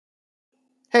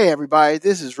Hey everybody,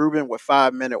 this is Ruben with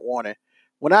 5 Minute Warning.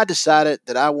 When I decided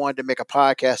that I wanted to make a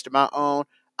podcast of my own,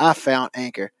 I found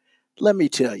Anchor. Let me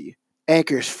tell you,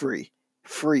 Anchor is free.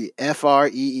 Free,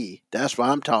 Free. That's what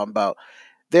I'm talking about.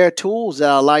 There are tools that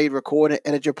allow you to record and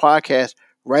edit your podcast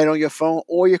right on your phone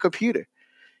or your computer.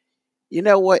 You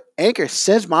know what? Anchor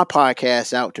sends my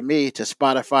podcast out to me to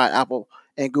Spotify, Apple,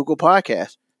 and Google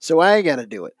Podcasts, so I ain't got to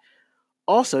do it.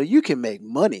 Also, you can make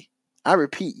money. I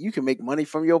repeat, you can make money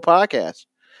from your podcast.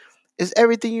 It's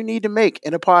everything you need to make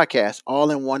in a podcast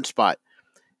all in one spot.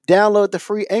 Download the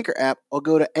free Anchor app or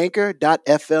go to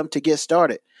anchor.fm to get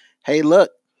started. Hey,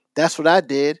 look, that's what I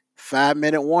did. 5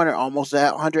 Minute Warning, almost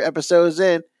 100 episodes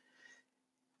in.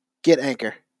 Get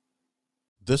Anchor.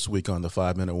 This week on the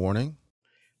 5 Minute Warning.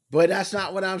 But that's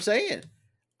not what I'm saying.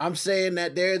 I'm saying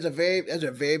that there's a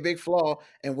very big flaw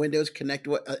in Windows Connect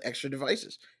with extra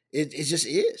devices. It just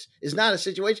is. It's not a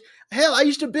situation. Hell, I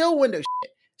used to build Windows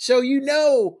shit. So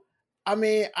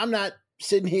I'm not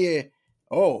sitting here,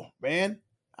 oh, man,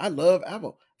 I love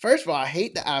Apple. First of all, I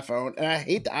hate the iPhone and I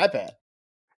hate the iPad.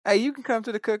 Hey, you can come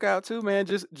to the cookout too, man.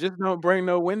 Just don't bring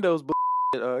no Windows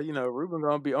bullshit. Ruben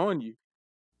gonna be on you.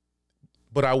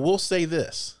 But I will say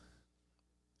this.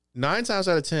 9 times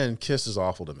out of 10, Kiss is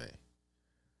awful to me.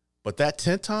 But that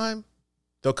 10th time,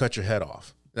 they'll cut your head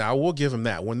off. Now, I will give them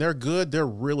that. When they're good, they're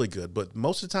really good. But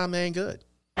most of the time, they ain't good.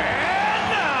 And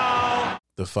now,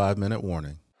 the 5-Minute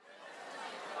Warning.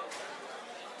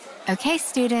 Okay,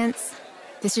 students,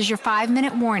 this is your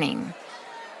 5-minute warning.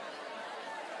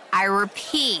 I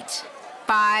repeat,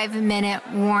 5-minute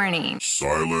warning.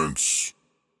 Silence.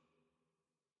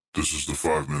 This is the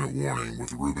 5-Minute Warning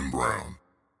with Ruben Brown,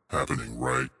 happening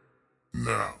right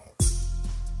now.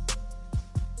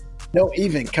 Don't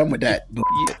even come with that.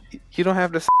 You don't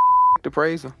have to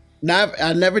praise them.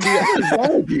 I never do that. What's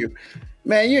wrong with you?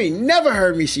 Man, you ain't never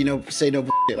heard me say no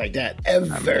bullshit like that.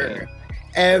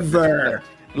 Ever.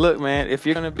 Look, man, if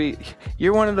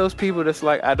you're one of those people that's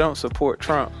like, I don't support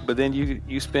Trump, but then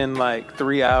you spend like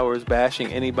 3 hours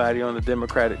bashing anybody on the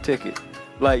Democratic ticket.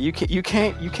 Like you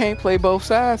can't play both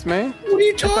sides, man. What are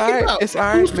you talking about? It's all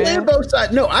right, Who's man. playing both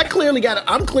sides? No, I'm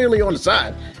clearly on the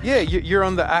side. Yeah, you're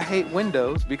on the I hate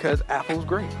Windows because Apple's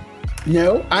great.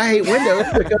 No, I hate Windows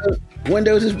because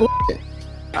Windows is bullshit.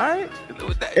 All right.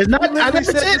 It's not. I never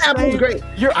said Apple was great.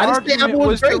 Your I just said argument Apple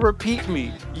was great. to repeat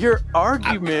me. Your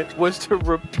argument was to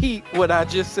repeat what I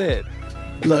just said.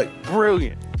 Look,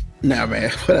 brilliant. Nah, man,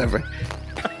 whatever.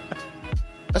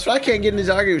 That's why I can't get in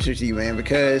these arguments with you, man,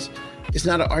 because it's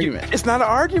not an argument. It's not an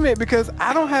argument because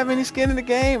I don't have any skin in the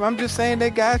game. I'm just saying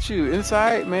they got you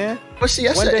inside, man. Well, see,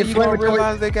 that's one day you gonna inflammatory.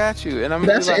 realize they got you, and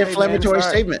That's an like, inflammatory hey, man,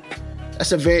 statement.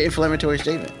 That's a very inflammatory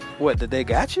statement. What, that they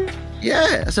got you?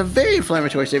 Yeah, that's a very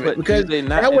inflammatory statement. But because do they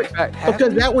not no,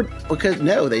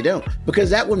 they don't. Because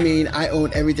that would mean I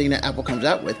own everything that Apple comes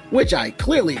out with, which I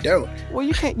clearly don't. Well,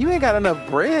 you ain't got enough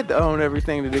bread to own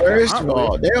everything that they First come of out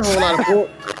all, with. there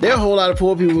are a whole lot of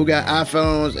poor people who got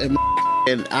iPhones and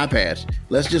iPads.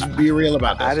 Let's just be real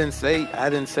about this. I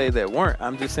didn't say that weren't.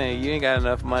 I'm just saying you ain't got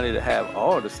enough money to have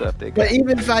all the stuff they got. But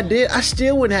even if I did, I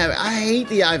still wouldn't have it. I hate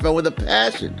the iPhone with a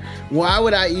passion. Why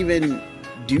would I even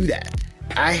do that?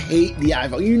 I hate the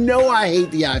iPhone. You know I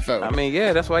hate the iPhone. I mean,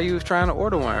 yeah, that's why you was trying to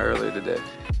order one earlier today.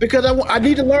 Because I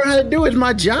need to learn how to do it. It's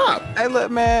my job. Hey,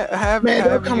 look, man,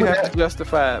 don't come you with have that. to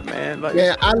justify it, man. Like,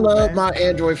 Yeah, I love man. my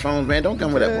Android phones, man. Don't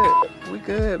come with that. We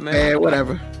good, man. Man,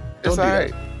 whatever. It's all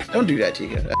right. Don't do that,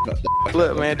 Chica.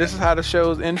 Look, man, this is how the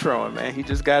show's introing, man.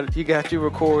 He got you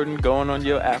recording, going on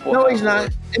your Apple. No, he's iPod. not.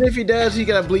 And if he does, he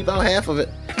gotta bleep out half of it.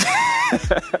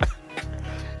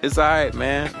 It's all right,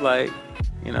 man. Like,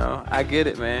 I get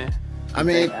it, man. I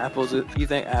mean, You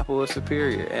think Apple is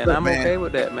superior, and look, I'm man. okay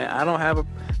with that, man. I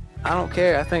don't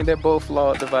care. I think they're both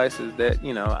flawed devices that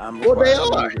I'm Well, they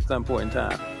required to are. use at some point in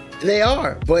time. they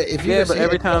are. But if you But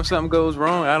every time something goes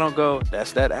wrong, I don't go,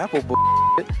 that's that Apple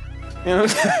bullshit. You know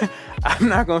what I'm saying? I'm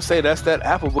not gonna say that's that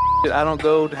Apple bullshit. I don't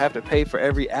go to have to pay for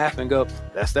every app and go,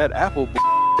 that's that Apple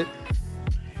bullshit.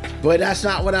 But that's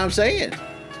not what I'm saying.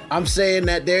 I'm saying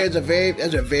that there's a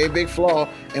very big flaw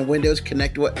in Windows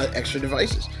Connect with extra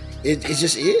devices. It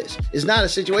just is. It's not a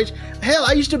situation. Hell,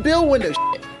 I used to build Windows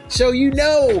shit. So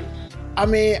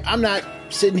I'm not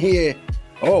sitting here,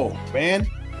 oh, man,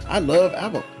 I love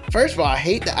Apple. First of all, I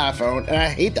hate the iPhone and I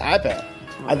hate the iPad.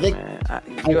 I think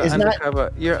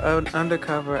you're an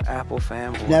undercover Apple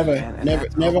fanboy. Never okay,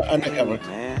 undercover.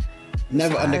 Man.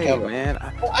 Never It's undercover. right, man.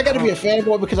 I got to be a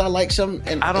fanboy because I like some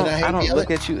and I don't hate the other. look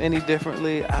at you any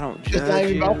differently. I don't judge It's not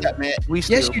even you. about that, man. We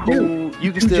still Yes, you cool. do.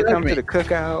 You can You still judge come me. to the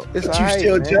cookout. It's But all you right,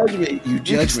 still man. judge me. You You can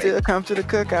judge me. still come to the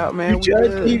cookout, man. You We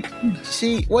judge good. me.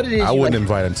 See, what it is. I you wouldn't like-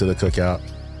 invite him to the cookout.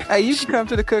 Hey, you can come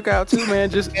to the cookout too, man.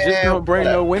 Just don't bring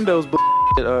no windows.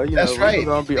 That's right. We're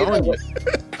gonna be on you.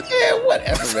 Yeah,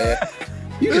 whatever, man.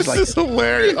 This is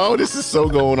hilarious. Oh, this is so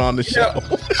going on the show.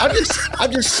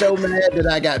 I'm just so mad that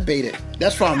I got baited.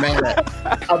 That's what I'm mad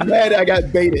at. I'm mad I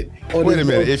got baited. Wait a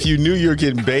minute. If you knew you were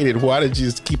getting baited, why did you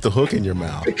just keep the hook in your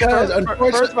mouth? Because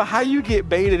unfortunately, first of all, how you get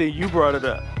baited and you brought it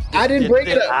up? I didn't bring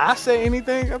it up. Did I say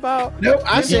anything about? Nope.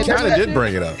 I He kind of did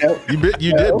bring it up. Nope.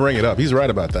 You did bring it up. He's right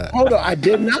about that. Hold on, I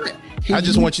did not. I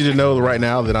just want you to know right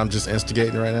now that I'm just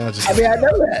instigating right now. I mean, I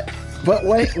know that. But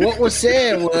what was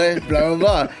said was blah,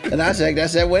 blah, blah. And I said,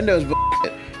 that's that Windows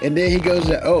bullshit. And then he goes,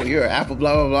 oh, you're an Apple,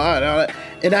 blah, blah, blah. And all that.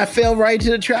 And I fell right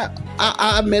into the trap.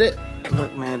 I admit it.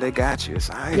 Look, man, they got you. It's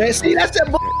all right. Yeah, see, that's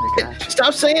that bullshit.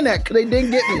 Stop saying that because they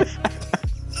didn't get me.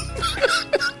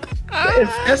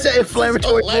 That's that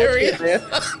inflammatory bullshit, man.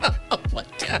 Oh, my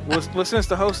God. Well, since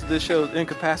the host of this show is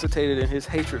incapacitated in his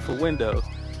hatred for Windows,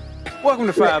 welcome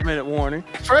to 5 Minute Warning.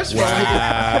 First of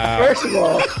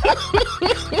all,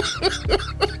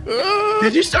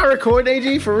 did you start recording,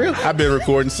 AG, for real? I've been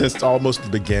recording since almost the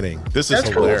beginning. This is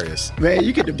hilarious. Cool. Man,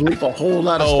 you get to bleep a whole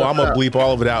lot of stuff. Oh, I'm going to bleep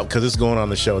all of it out because it's going on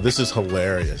the show. This is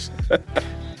hilarious.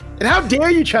 And how dare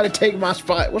you try to take my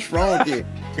spot? What's wrong with you?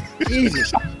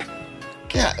 Jesus.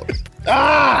 God.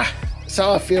 That's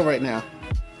how I feel right now.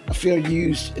 I feel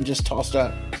used and just tossed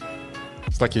up.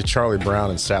 It's like you're Charlie Brown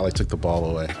and Sally took the ball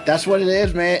away. That's what it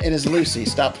is, man. And it's Lucy.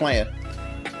 Stop playing.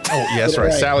 Oh, yeah, that's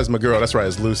right. Sally's my girl. That's right.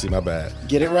 It's Lucy. My bad.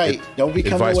 Get it right. Don't be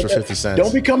coming Advice with for 50 cents.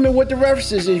 Don't be coming with the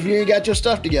references if you ain't got your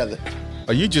stuff together.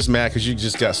 Are you just mad because you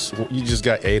just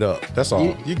got ate up? That's all.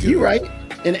 You good. You right.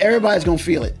 And everybody's gonna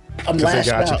feel it. I'm last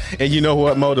out. And you know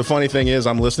what, Mo? The funny thing is,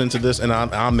 I'm listening to this, and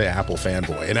I'm the Apple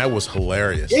fanboy, and that was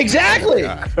hilarious. Exactly.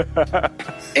 Oh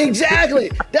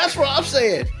exactly. That's what I'm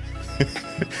saying.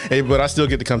 Hey, but I still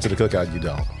get to come to the cookout. You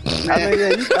don't. I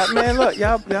mean, man, look,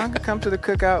 y'all can come to the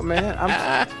cookout, man.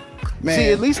 Man.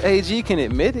 See, at least AG can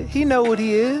admit it. He know what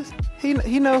he is.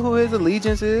 He know who his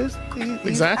allegiance is. He's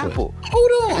Exactly. Apple.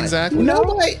 Hold on. Exactly.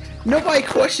 Nobody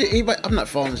question anybody. I'm not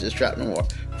falling into this trap no more.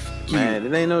 Man,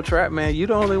 it ain't no trap, man. You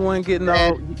the only one getting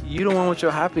all. You the one with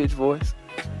your high pitched voice.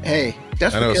 Hey,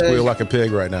 that's I know because, squeal like a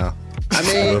pig right now. I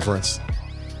mean, difference.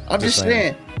 I'm just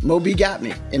saying, Moby got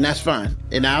me, and that's fine,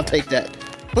 and I'll take that.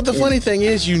 But the funny thing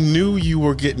is, you knew you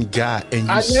were getting got, and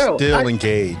you still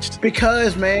engaged.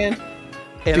 Because, man.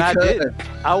 And I didn't.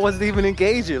 I wasn't even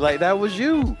engaging. Like, that was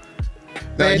you.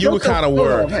 Now, you kind of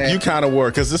were. You kind of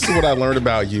were, because this is what I learned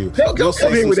about you. You'll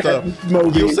say some stuff.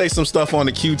 You'll say some stuff on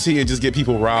the QT and just get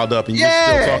people riled up, and you're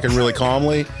still talking really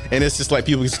calmly. And it's just like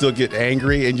people can still get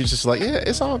angry, and you're just like, yeah,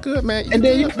 it's all good, man. And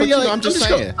then you be like, I'm just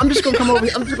saying. I'm just gonna come over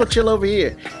here. I'm just gonna chill over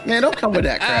here, man. Don't come with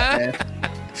that crap, man.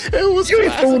 It was you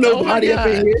ain't fooling nobody up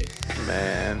in here,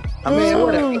 man. I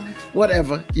mean,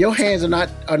 whatever. Your hands are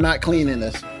not clean in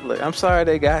this. Look, I'm sorry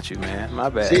they got you, man. My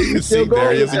bad. See,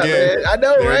 there he is again. Man. I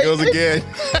know, there right? There he goes again.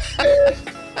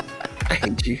 I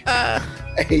hate you. I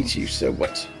hate you so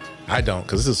much. I don't,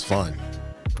 because this is fun.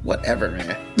 Whatever,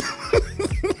 man.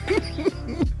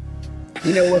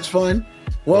 You know what's fun?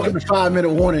 Welcome to 5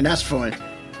 Minute Warning. That's fun.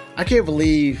 I can't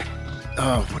believe.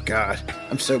 Oh my God,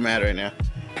 I'm so mad right now.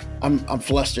 I'm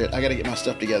flustered. I got to get my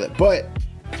stuff together. But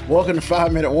welcome to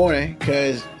 5 Minute Warning,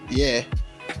 because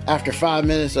after 5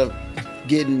 minutes of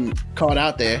getting caught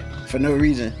out there for no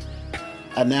reason,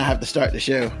 I now have to start the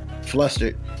show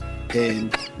flustered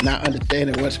and not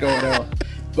understanding what's going on.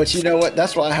 But you know what?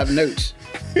 That's why I have notes.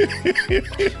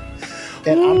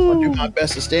 And I'm going to do my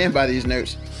best to stand by these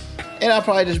notes. And I'll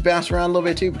probably just bounce around a little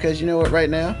bit too, because you know what? Right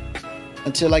now,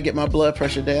 until I get my blood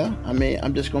pressure down,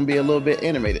 I'm just going to be a little bit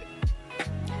animated.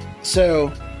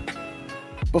 So,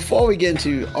 before we get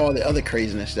into all the other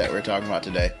craziness that we're talking about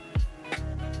today,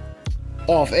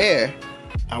 off air,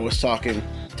 I was talking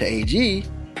to AG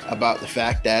about the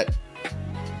fact that,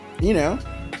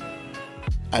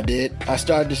 I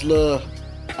started this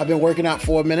I've been working out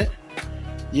for a minute,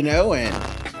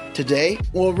 and today,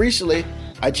 recently,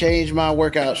 I changed my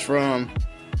workouts from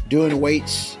doing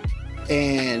weights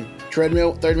and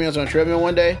treadmill, 30 minutes on a treadmill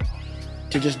one day,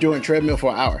 to just doing treadmill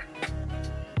for an hour.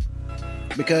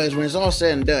 Because when it's all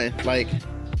said and done, like,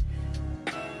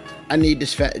 I need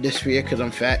this sphere because I'm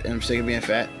fat and I'm sick of being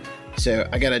fat. So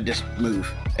I gotta just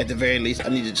move. At the very least, I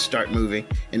need to start moving,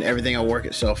 and everything will work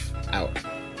itself out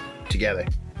together,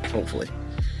 hopefully.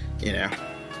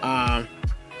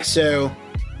 So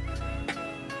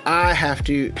I have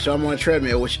to. So I'm on a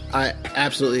treadmill, which I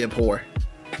absolutely abhor,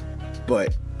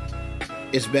 but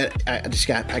it's better.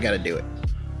 I gotta do it.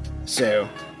 So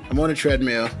I'm on a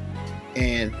treadmill,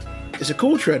 and it's a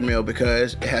cool treadmill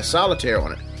because it has solitaire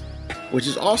on it, which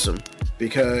is awesome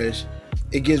because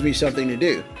it gives me something to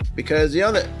do. Because the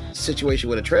other situation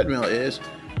with a treadmill is,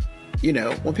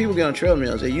 when people get on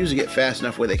treadmills, they usually get fast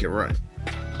enough where they can run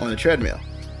on a treadmill.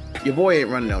 Your boy ain't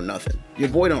running on nothing. Your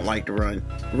boy don't like to run.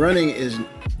 Running is,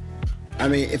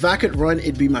 if I could run,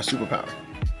 it'd be my superpower.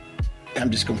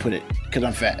 I'm just going to put it, because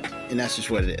I'm fat, and that's just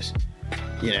what it is,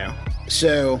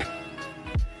 So,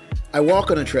 I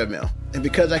walk on a treadmill, and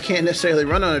because I can't necessarily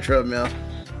run on a treadmill,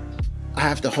 I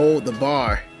have to hold the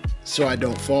bar so I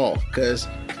don't fall, because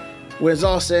when it's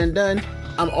all said and done,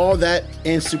 I'm all that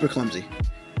and super clumsy.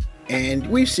 And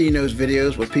we've seen those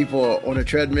videos where people are on a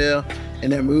treadmill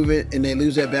and they're moving and they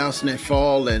lose their balance and they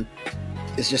fall, and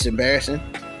it's just embarrassing.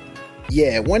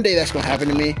 Yeah, one day that's going to happen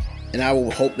to me, and I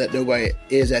will hope that nobody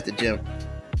is at the gym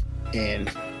and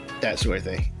that sort of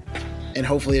thing. And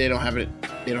hopefully they don't have it.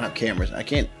 They don't have cameras. I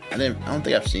don't think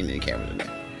I've seen any cameras in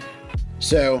there.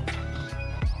 So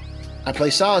I play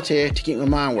solitaire to keep my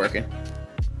mind working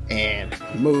and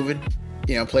moving,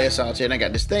 play a solitaire. And I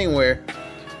got this thing where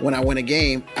when I win a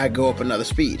game, I go up another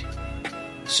speed.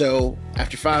 So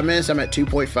after 5 minutes, I'm at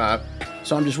 2.5.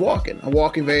 So I'm just walking. I'm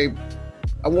walking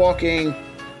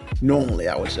normally,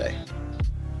 I would say.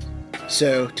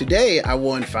 So today I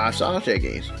won 5 solitaire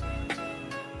games,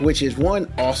 which is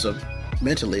awesome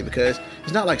mentally, because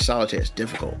it's not like solitaire is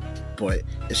difficult, but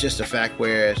it's just a fact.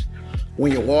 Whereas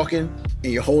when you're walking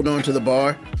and you're holding on to the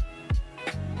bar,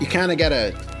 you kind of got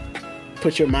to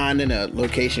put your mind in a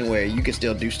location where you can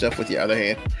still do stuff with your other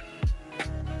hand.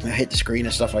 And I hit the screen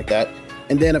and stuff like that.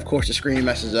 And then, of course, the screen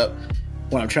messes up.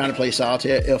 When I'm trying to play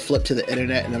solitaire, it'll flip to the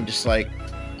internet, and I'm just like,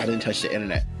 I didn't touch the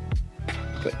internet.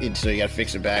 So you got to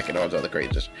fix it back and all those other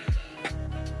craziness.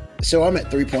 So I'm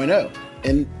at 3.0.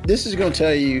 And this is going to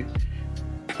tell you,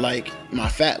 my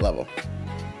fat level.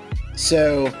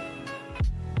 So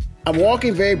I'm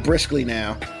walking very briskly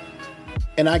now.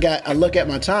 And I look at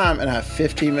my time, and I have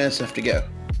 15 minutes left to go.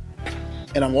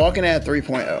 And I'm walking at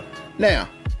 3.0. Now,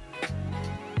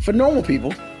 for normal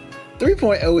people,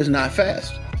 3.0 is not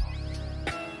fast.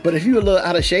 But if you're a little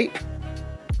out of shape,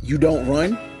 you don't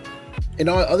run, and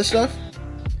all that other stuff,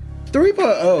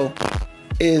 3.0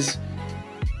 is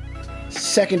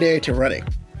secondary to running.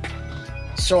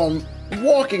 So I'm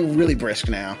walking really brisk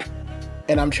now,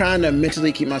 and I'm trying to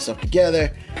mentally keep myself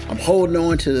together. I'm holding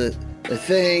on to the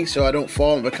thing so I don't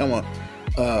fall and become a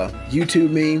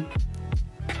YouTube meme.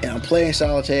 And I'm playing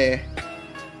solitaire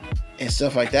and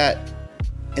stuff like that.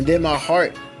 And then my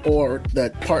heart, or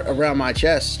the part around my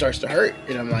chest, starts to hurt.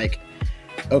 And I'm like,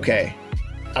 okay,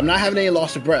 I'm not having any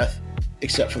loss of breath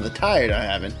except for the tired I'm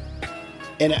having.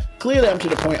 And clearly I'm to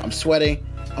the point I'm sweating.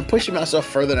 I'm pushing myself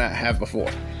further than I have before.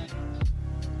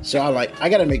 So I'm like, I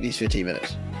got to make these 15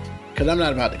 minutes, because I'm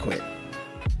not about to quit,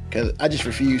 because I just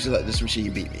refuse to let this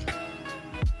machine beat me.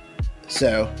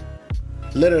 So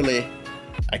literally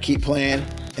I keep playing,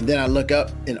 and then I look up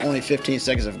and only 15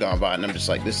 seconds have gone by, and I'm just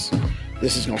like, this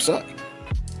is going to suck.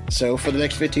 So for the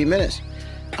next 15 minutes,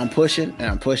 I'm pushing and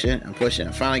I'm pushing.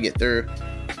 I finally get through,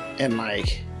 and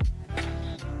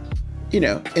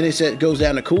and it said it goes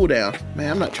down to cool down. Man,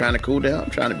 I'm not trying to cool down. I'm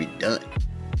trying to be done.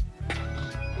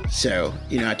 So,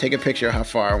 I take a picture of how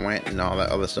far I went and all that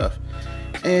other stuff.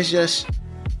 And it's just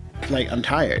I'm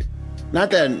tired. Not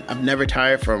that I'm never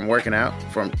tired from working out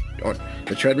on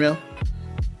the treadmill,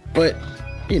 but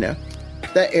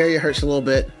that area hurts a little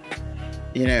bit,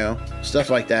 stuff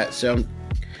like that. So I'm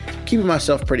keeping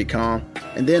myself pretty calm.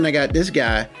 And then I got this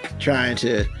guy trying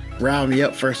to rile me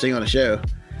up first thing on the show,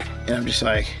 and I'm just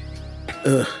like,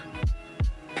 ugh.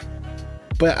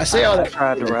 But I say all that. I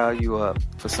tried to rile you up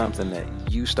for something that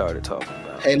you started talking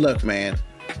about. Hey, look, man.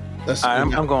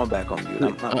 I'm going back on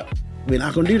mute. We're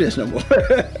not going to do this no more.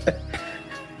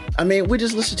 We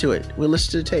just listen to it. We'll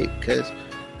listen to the tape, because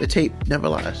the tape never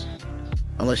lies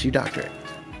unless you doctor it.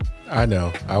 I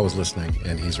know. I was listening,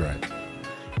 and he's right.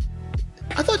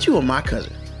 I thought you were my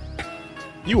cousin.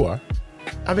 You are.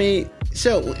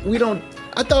 So we don't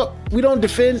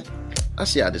defend. I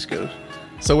see how this goes.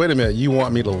 So wait a minute. You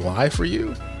want me to lie for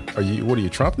you? What are you,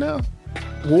 Trump now?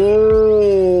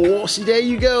 Whoa. See, there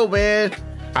you go, man.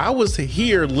 I was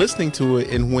here listening to it,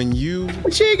 and when you...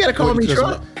 But you ain't got to call me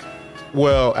Trump.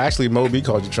 Well, actually, Mo B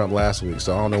called you Trump last week,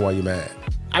 so I don't know why you're mad.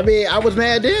 I was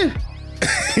mad then.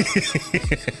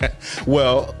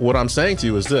 Well, what I'm saying to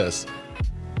you is this.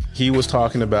 He was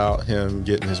talking about him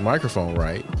getting his microphone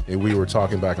right, and we were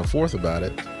talking back and forth about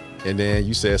it, and then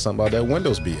you said something about that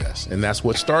Windows BS, and that's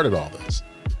what started all this.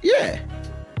 Yeah.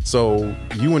 So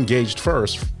you engaged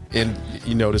first, and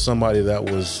to somebody that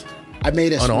was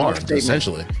unarmed,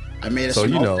 essentially. I made a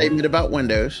small statement about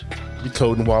Windows. You're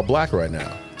coding while black right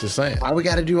now. Just saying. Why we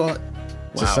got to do all...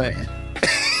 Just saying.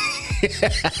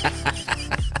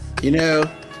 You know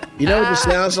what this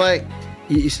sounds like?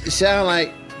 You sound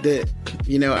like the.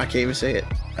 I can't even say it.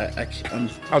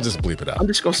 I'll just bleep it out. I'm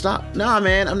just gonna stop. Nah,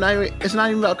 man, I'm not even. It's not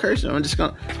even about cursing. I'm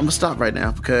gonna stop right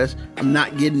now because I'm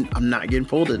not getting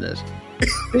pulled in this.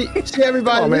 See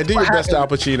everybody. Oh man, do your best Al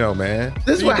Pacino, man.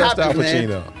 This is what happens,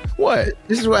 man. What?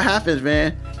 This is what happens,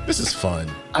 man. This is fun.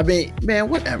 I mean, man,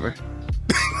 whatever.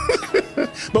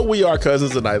 But we are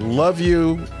cousins, and I love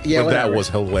you. Yeah, but whatever. That was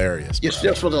hilarious. You're bro.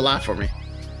 still supposed to lie for me.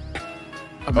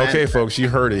 Okay, folks, you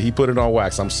heard it. He put it on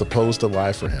wax. I'm supposed to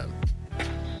lie for him.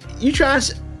 You try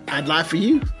to. I'd lie for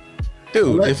you,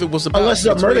 dude. If it was about unless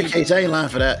it's a murder case, I ain't lying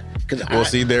for that. Well,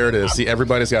 see, there it is. See,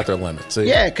 everybody's got their limit. See?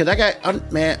 Yeah, because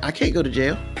I can't go to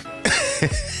jail.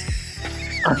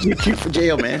 I'm too cute for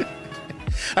jail, man.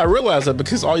 I realize that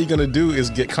because all you're gonna do is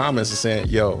get comments and saying,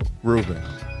 "Yo, Ruben,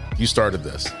 you started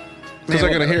this," because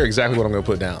they're gonna hear exactly what I'm gonna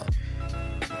put down.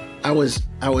 I was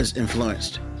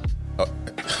influenced. Oh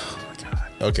my God.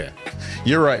 Okay,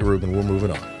 you're right, Ruben. We're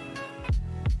moving on.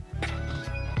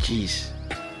 Jeez.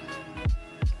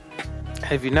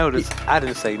 Have you noticed? I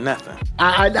didn't say nothing.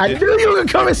 I knew you were gonna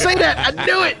come and say that. I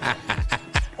knew it.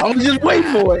 I was just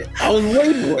waiting for it.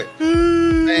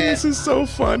 Man, this is so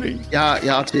funny.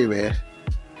 Y'all too, man.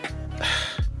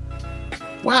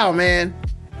 Wow, man.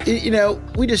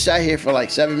 We just sat here for like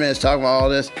 7 minutes talking about all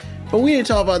this, but we didn't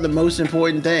talk about the most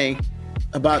important thing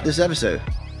about this episode.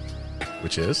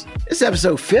 Which is? It's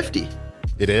episode 50.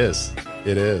 It is.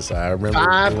 I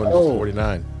remember doing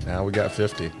 49. Now we got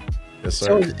 50. Yes, sir.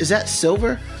 So is that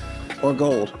silver or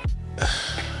gold?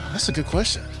 That's a good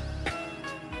question.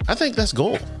 I think that's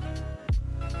gold.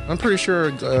 I'm pretty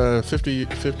sure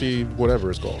 50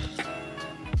 whatever is gold.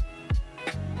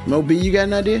 Mo B, you got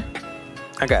an idea?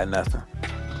 I got nothing.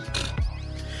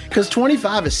 Because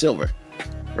 25 is silver,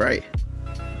 right?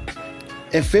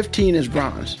 And 15 is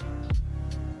bronze.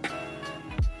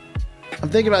 I'm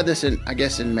thinking about this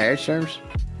in marriage terms.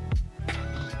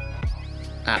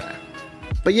 I don't know.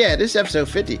 But yeah, this is episode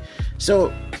 50.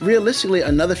 So realistically,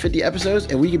 another 50 episodes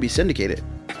and we could be syndicated.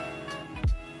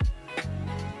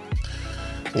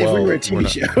 If we were a TV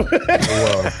show.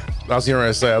 Well, I was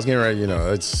getting ready,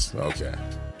 it's okay.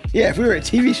 Yeah, if we were a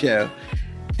TV show,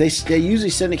 they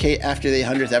usually syndicate after the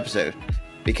 100th episode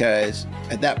because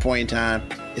at that point in time,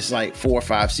 it's like 4 or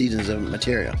 5 seasons of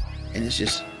material. And it's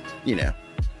just,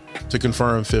 To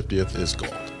confirm, 50th is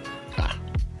gold. Ah,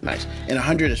 nice. And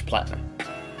 100 is platinum.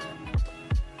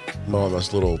 Well,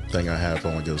 this little thing I have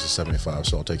only goes to 75,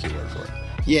 so I'll take your word for it.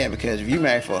 Yeah, because if you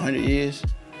married for 100 years,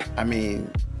 I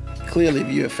mean, clearly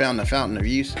you have found the fountain of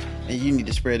youth, and you need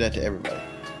to spread that to everybody.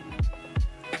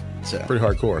 So pretty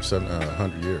hardcore,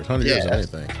 100 years. 100 years of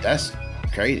anything. That's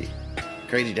crazy.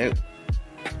 Crazy dope.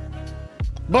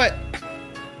 But,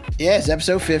 yeah, it's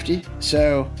episode 50,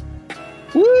 so,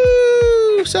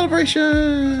 woo!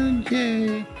 Celebration!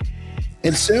 Yay!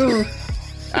 And soon,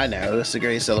 I know, it's the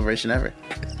greatest celebration ever.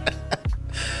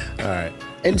 All right.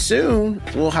 And soon,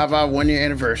 we'll have our 1-year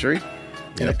anniversary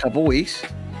in a couple weeks,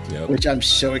 which I'm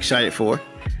so excited for.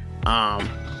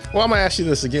 Well, I'm going to ask you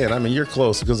this again. I mean, you're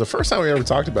close because the first time we ever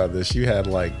talked about this, you had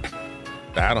like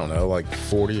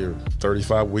 40 or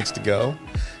 35 weeks to go.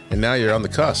 And now you're on the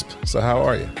cusp. So how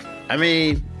are you? I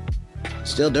mean,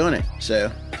 still doing it.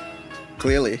 So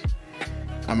clearly,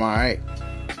 I'm all right.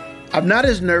 I'm not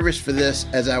as nervous for this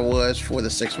as I was for the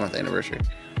 6-month anniversary.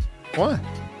 Why?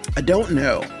 I don't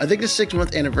know. I think the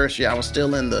 6-month anniversary, I was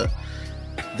still in the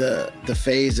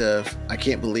phase of I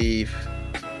can't believe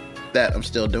that I'm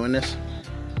still doing this.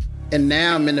 And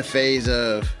now I'm in the phase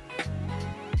of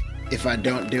if I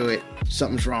don't do it,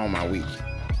 something's wrong with my week.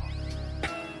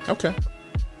 Okay.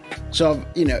 So,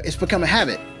 it's become a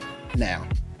habit now.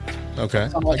 Okay.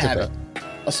 Somewhat habit.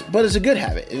 But it's a good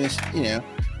habit. And it's,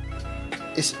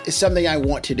 it's something I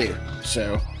want to do.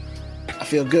 So I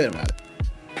feel good about it,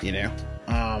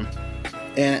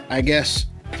 and I guess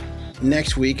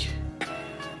next week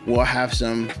we'll have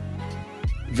some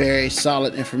very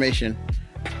solid information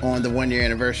on the 1-year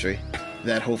anniversary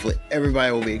that hopefully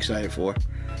everybody will be excited for,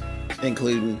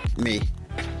 including me.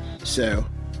 So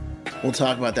we'll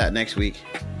talk about that next week.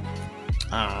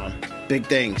 Big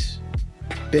things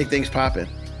popping,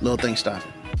 little things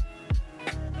stopping,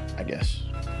 I guess.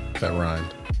 That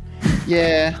rhymed.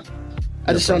 Yeah.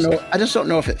 I just don't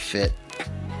know if it fit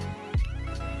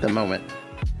the moment.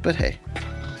 But hey,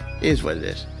 it is what it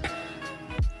is.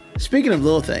 Speaking of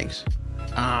little things,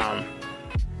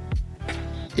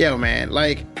 yo man,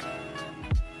 like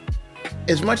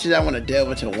as much as I want to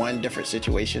delve into one different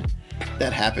situation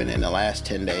that happened in the last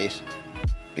 10 days,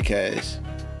 because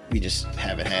we just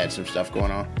haven't had some stuff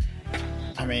going on.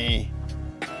 I mean,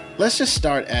 let's just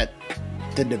start at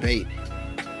the debate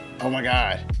Oh my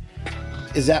God.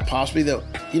 Is that possibly though?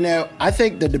 You know, I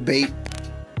think the debate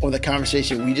or the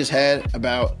conversation we just had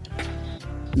about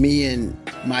me and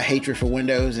my hatred for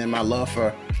Windows and my love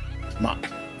for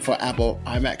Apple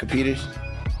iMac computers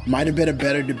might have been a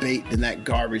better debate than that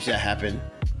garbage that happened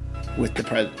with the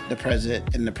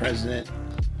president and the president.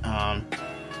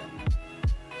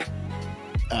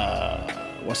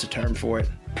 What's the term for it?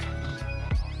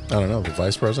 I don't know. The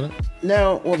vice president?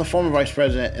 No, well, the former vice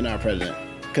president and our president.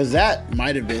 Because that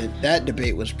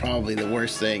debate was probably the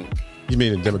worst thing. You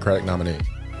mean a Democratic nominee?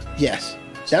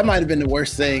 That might have been the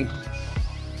worst thing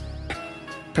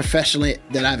professionally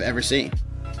that I've ever seen.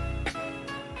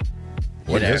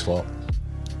 Wasn't his fault.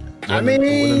 I mean,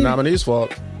 it wasn't the nominee's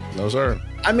fault. No, sir.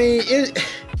 I mean,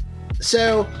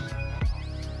 so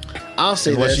I'll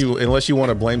say unless you want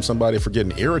to blame somebody for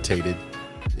getting irritated.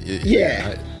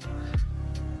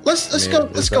 Let's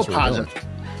go positive.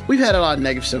 We've had a lot of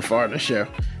negatives so far in the show,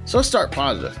 so let's start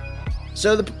positive.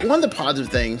 So one of the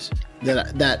positive things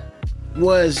that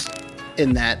was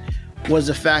in that was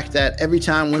the fact that every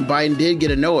time when Biden did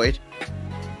get annoyed,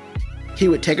 he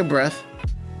would take a breath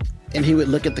and he would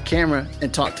look at the camera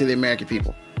and talk to the American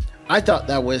people. I thought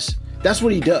that's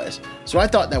what he does. So I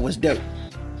thought that was dope.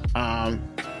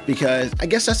 Because I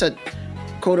guess that's a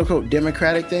quote unquote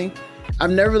Democratic thing. I've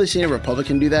never really seen a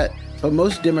Republican do that, but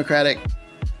most Democratic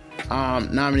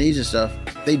nominees and stuff,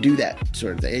 they do that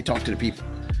sort of thing. They talk to the people.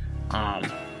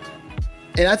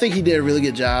 And I think he did a really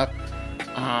good job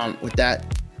with that.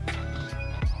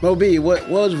 Mo B, what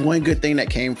was one good thing that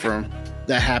came from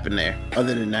that happened there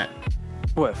other than that?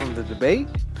 What, from the debate?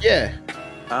 Yeah.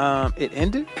 It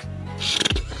ended.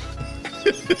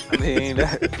 I mean,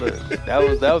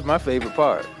 that was my favorite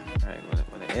part. Right?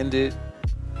 When it ended,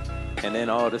 and then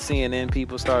all the CNN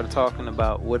people started talking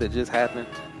about what had just happened,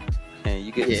 and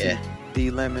you get to see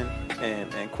D. Lemon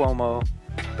and Cuomo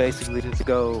basically just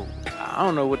go, I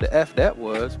don't know what the F that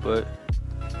was, but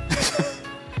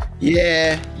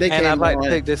yeah, they came. And I'd like to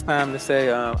take this time to say,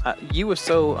 you were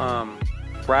so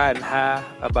riding high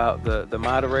about the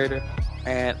moderator,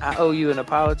 and I owe you an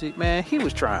apology, man. He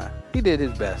was trying. He did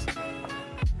his best.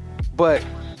 But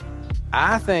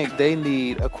I think they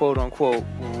need a quote-unquote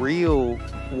real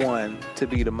one to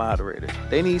be the moderator.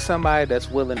 They need somebody that's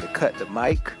willing to cut the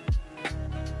mic.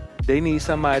 They need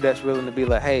somebody that's willing to be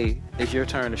like, hey, it's your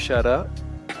turn to shut up.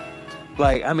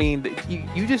 Like, I mean,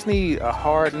 you just need a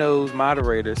hard-nosed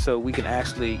moderator so we can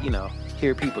actually,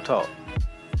 hear people talk.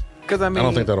 Because, I mean, I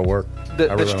don't think that'll work.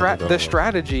 The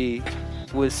strategy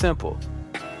was simple.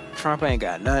 Trump ain't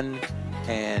got nothing.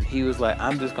 And he was like,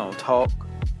 I'm just going to talk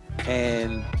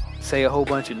and say a whole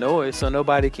bunch of noise so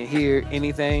nobody can hear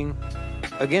anything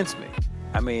against me.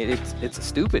 I mean, it's a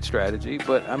stupid strategy,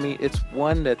 but I mean, it's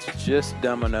one that's just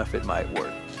dumb enough it might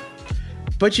work.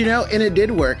 But and it did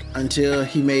work until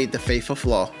he made the fatal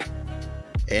flaw.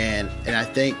 And I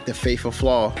think the fatal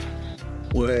flaw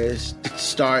was to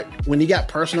start when he got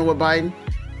personal with Biden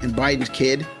and Biden's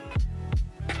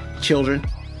children,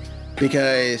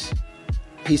 because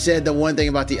he said the one thing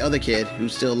about the other kid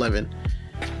who's still living,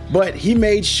 but he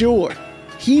made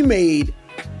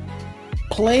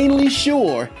plainly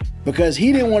sure, because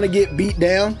he didn't want to get beat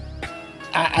down.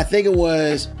 I think it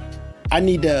was, I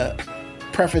need to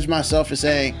preface myself as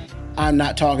saying, I'm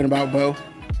not talking about Bo.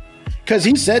 Because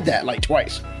he said that like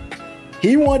twice.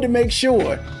 He wanted to make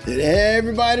sure that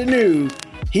everybody knew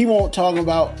he won't talk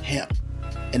about him.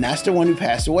 And that's the one who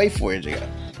passed away 4 years ago.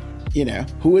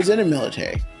 Who was in the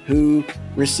military, who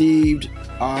received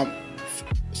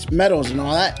medals and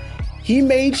all that. He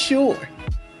made sure,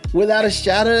 without a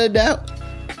shadow of a doubt,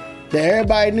 that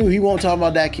everybody knew he won't talk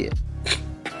about that kid.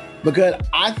 Because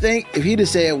I think if he'd have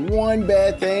said one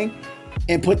bad thing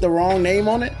and put the wrong name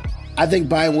on it, I think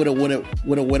Biden would have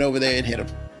went over there and hit him.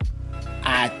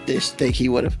 I just think he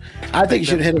would have. I think he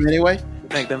should have hit him anyway. You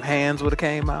think them hands would have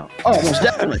came out? Oh, most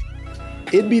definitely.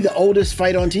 It'd be the oldest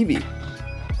fight on TV.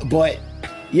 But,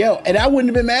 and I wouldn't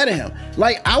have been mad at him.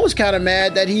 Like, I was kind of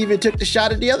mad that he even took the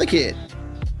shot at the other kid,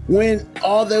 when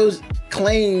all those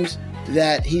claims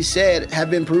that he said have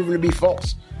been proven to be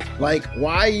false. Like,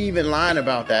 why are you even lying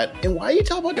about that? And why are you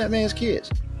talking about that man's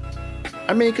kids?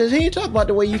 I mean, because he ain't talking about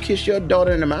the way you kissed your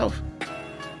daughter in the mouth.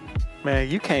 Man,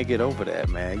 you can't get over that,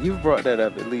 man. You've brought that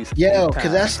up at least. Yeah,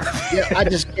 because I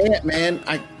just can't, man.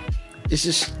 It's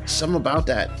just something about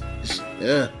that.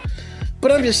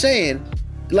 But I'm just saying,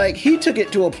 like, he took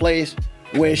it to a place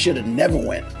where it should have never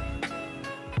went.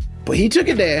 But he took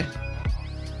it there.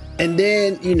 And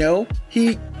then,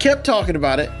 he kept talking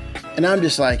about it. And I'm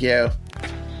just like, And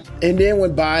then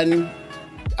when Biden,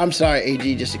 I'm sorry,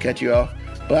 AG, just to cut you off.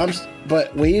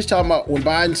 But when he was talking about when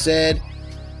Biden said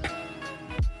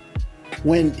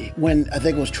when I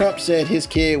think it was Trump said his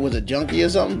kid was a junkie or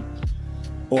something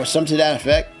to that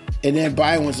effect, and then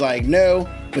Biden was like, no,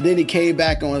 but then he came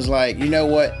back and was like, you know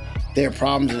what? There are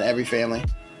problems in every family,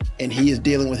 and he is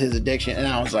dealing with his addiction. And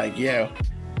I was like, yo,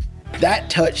 that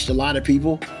touched a lot of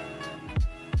people,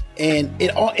 and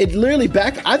it literally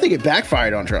I think it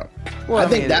backfired on Trump. Well, I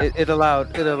think that it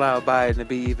allowed Biden to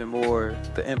be even more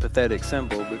the empathetic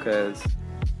symbol because,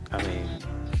 I mean,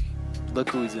 look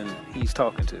who he's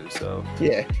talking to. So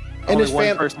yeah, and only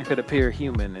one person could appear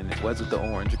human, and it wasn't the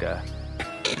orange guy.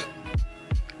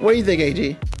 What do you think,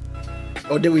 AG?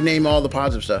 Or did we name all the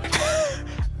positive stuff?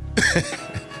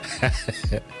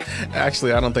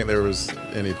 Actually, I don't think there was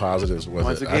any positives with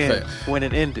Once it. Again, when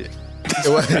it ended.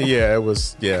 It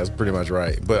was pretty much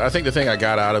right. But I think the thing I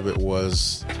got out of it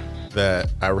was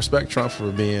that I respect Trump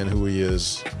for being who he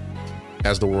is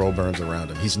as the world burns around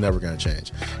him. He's never going to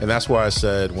change. And that's why I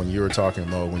said when you were talking,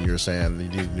 Mo, when you were saying you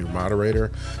need a new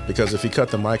moderator, because if he cut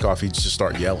the mic off, he'd just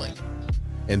start yelling.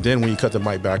 And then when you cut the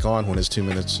mic back on, when his 2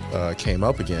 minutes came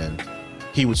up again,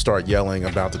 he would start yelling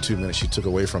about the 2 minutes you took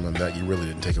away from him that you really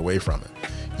didn't take away from him.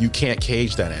 You can't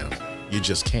cage that animal. You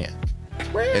just can't.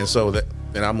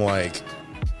 And I'm like,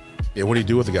 yeah, what do you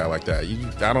do with a guy like that?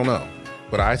 I don't know.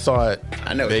 But I thought,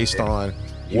 based on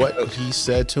what he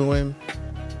said to him,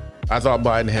 I thought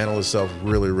Biden handled himself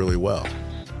really, really well.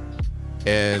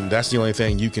 And that's the only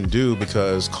thing you can do,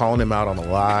 because calling him out on a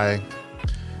lie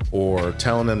or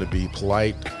telling him to be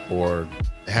polite or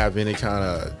have any kind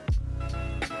of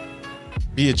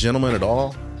be a gentleman at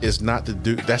all is not the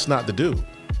dude. That's not the dude.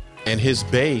 And his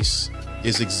base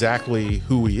is exactly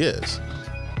who he is.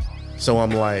 So I'm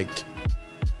like,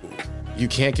 you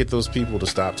can't get those people to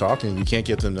stop talking. You can't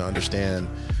get them to understand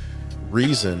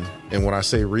reason. And when I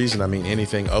say reason, I mean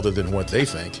anything other than what they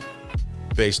think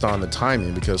based on the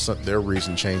timing, because their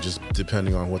reason changes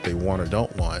depending on what they want or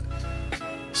don't want.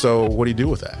 So what do you do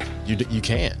with that? You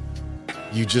can't.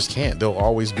 You just can't. They'll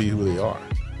always be who they are.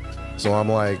 So I'm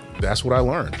like, that's what I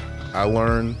learned. I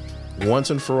learned once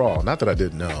and for all, not that I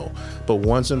didn't know, but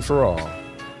once and for all,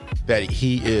 that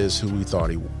he is who we thought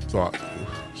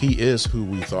he is who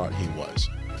we thought he was.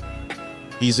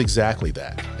 He's exactly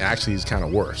that. Actually, he's kind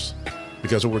of worse,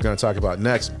 because what we're going to talk about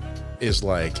next is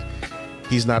like,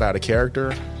 he's not out of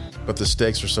character, but the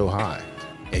stakes are so high,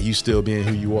 and you still being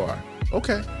who you are.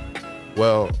 Okay.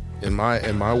 Well, in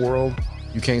my world,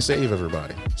 you can't save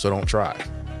everybody, so don't try.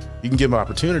 You can give them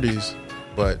opportunities,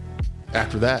 but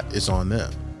after that, it's on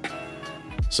them.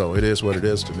 So it is what it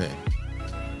is to me.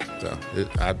 So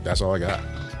that's all I got.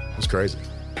 It's crazy.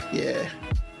 Yeah.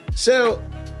 So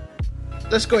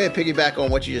let's go ahead and piggyback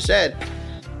on what you just said.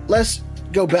 Let's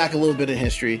go back a little bit in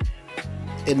history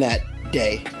in that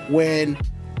day when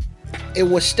it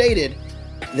was stated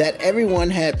that everyone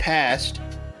had passed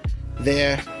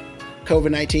their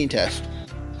COVID-19 test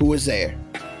who was there.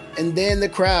 And then the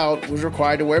crowd was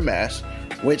required to wear masks,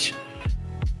 which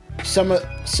some,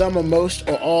 most,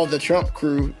 or all the Trump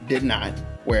crew did not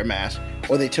wear masks,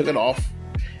 or they took it off.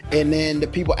 And then the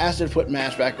people asked them to put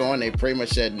masks back on. They pretty much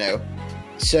said no.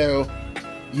 So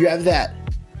you have that.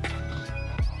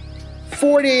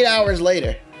 48 hours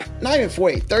later, not even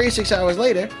 48, 36 hours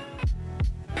later,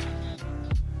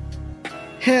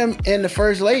 him and the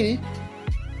First Lady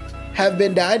have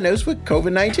been diagnosed with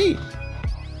COVID-19,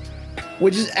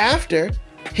 which is after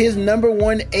his number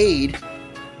one aide,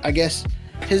 I guess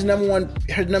his number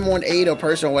one aide or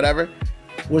person or whatever,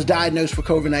 was diagnosed with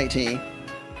COVID-19.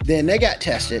 Then they got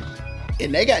tested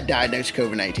and they got diagnosed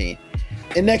with COVID-19.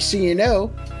 And next thing you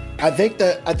know, I think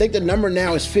the number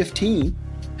now is 15.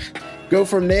 Go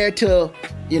from there till,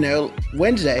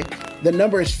 Wednesday, the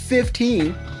number is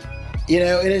 15, and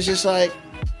it's just like,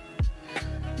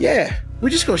 yeah, we're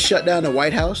just going to shut down the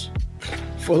White House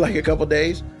for like a couple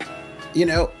days.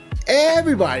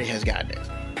 Everybody has gotten it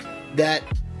that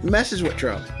messes with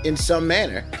Trump in some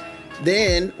manner.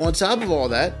 Then on top of all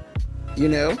that,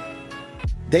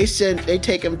 they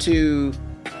take him to,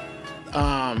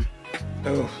 name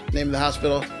of the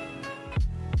hospital?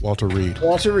 Walter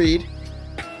Reed.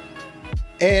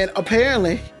 And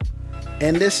apparently,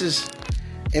 and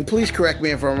please correct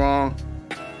me if I'm wrong,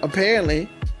 apparently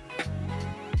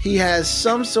he has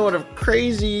some sort of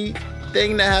crazy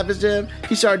thing that happens to him.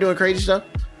 He started doing crazy stuff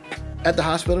at the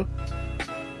hospital.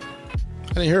 I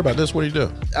didn't hear about this. What did he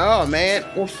do? Oh, man.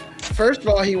 Well, first of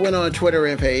all, he went on a Twitter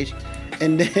rampage,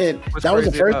 and then What's that was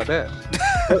the first.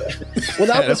 Well,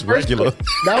 that was that's regular.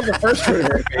 That was the first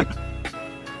Twitter rampage.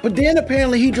 But then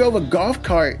apparently he drove a golf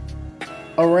cart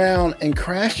around and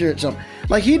crashed it or something.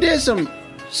 Like, he did some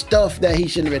stuff that he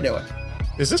shouldn't have been doing.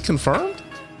 Is this confirmed?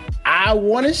 I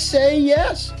want to say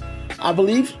yes. I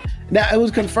believe Now, it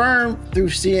was confirmed through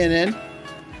CNN.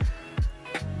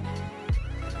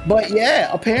 But yeah,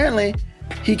 apparently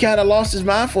he kind of lost his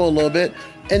mind for a little bit.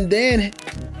 And then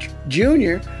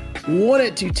Junior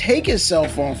wanted to take his cell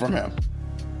phone from him.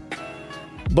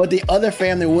 But the other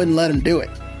family wouldn't let him do it.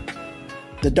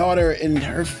 The daughter and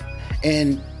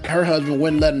her husband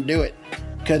wouldn't let him do it.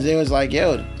 Because they was like,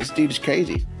 yo, this dude is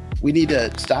crazy. We need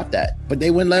to stop that. But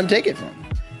they wouldn't let him take it from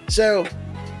him. So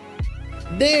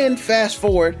then fast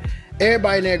forward,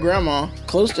 everybody and their grandma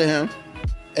close to him,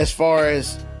 as far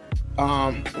as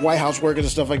White House workers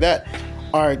and stuff like that,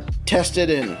 are tested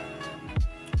and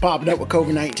popping up with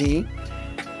COVID-19.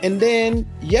 And then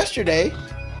yesterday,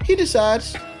 he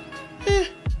decides,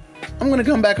 I'm going to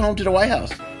come back home to the White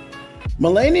House.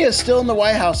 Melania is still in the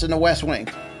White House in the West Wing.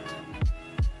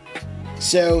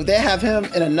 So they have him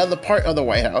in another part of the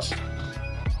White House.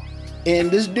 And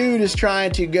this dude is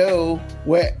trying to go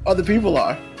where other people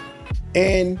are.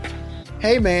 And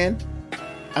hey, man,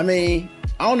 I mean,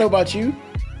 I don't know about you,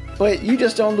 but you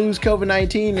just don't lose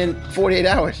COVID-19 in 48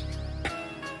 hours.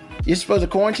 You're supposed to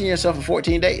quarantine yourself for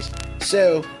 14 days.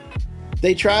 So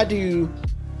they tried to,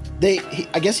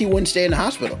 I guess he wouldn't stay in the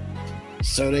hospital.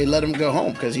 So they let him go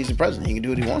home because he's the president. He can do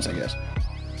what he wants, I guess.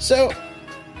 So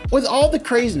with all the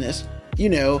craziness, you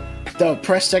know, the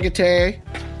press secretary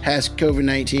has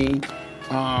COVID-19.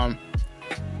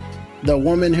 The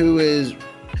woman who is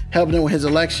helping him with his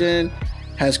election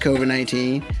has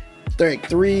COVID-19.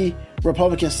 3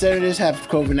 Republican senators have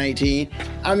COVID-19.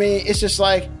 I mean, it's just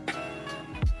like,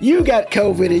 you got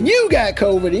COVID and you got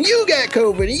COVID and you got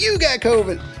COVID and you got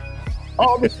COVID.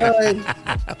 All the time.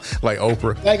 Like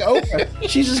Oprah. Like Oprah.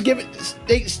 He's just giving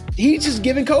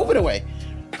COVID away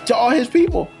to all his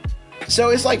people. So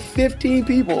it's like 15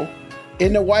 people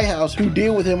in the White House who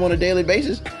deal with him on a daily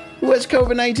basis who has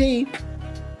COVID-19.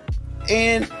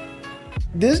 And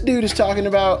this dude is talking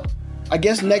about, I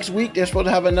guess next week they're supposed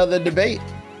to have another debate.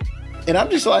 And I'm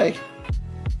just like,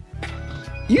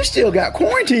 you still got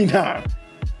quarantine time.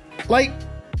 Like,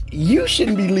 you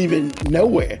shouldn't be leaving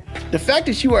nowhere. The fact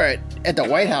that you are at the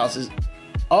White House is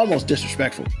almost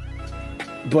disrespectful.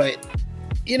 But,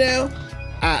 you know,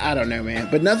 I don't know, man.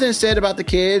 But nothing is said about the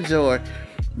kids or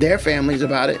their families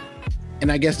about it.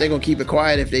 And I guess they're going to keep it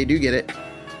quiet if they do get it.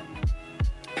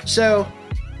 So,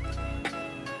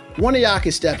 one of y'all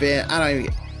can step in. I don't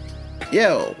even...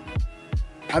 Yo,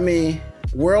 I mean,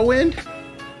 whirlwind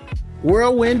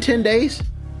 10 days?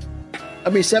 I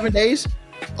mean, 7 days?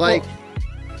 Like... Well,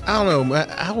 I don't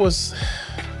know.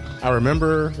 I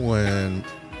remember when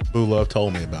Boo Love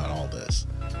told me about all this.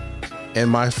 And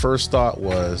my first thought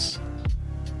was,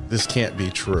 this can't be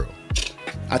true.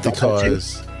 I thought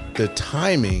because the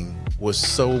timing was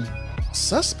so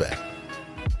suspect.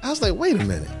 I was like, wait a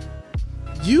minute.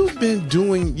 You've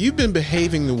been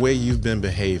behaving the way you've been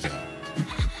behaving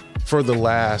for the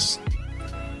last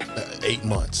 8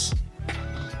 months.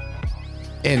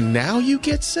 And now you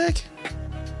get sick?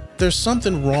 There's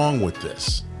something wrong with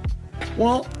this.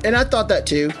 Well, and I thought that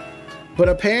too. But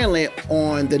apparently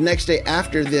on the next day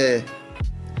after the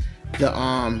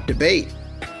debate,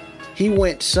 he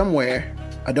went somewhere.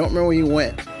 I don't remember where he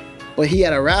went, but he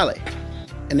had a rally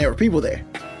and there were people there.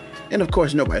 And of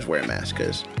course, nobody's wearing masks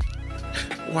because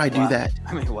why do that?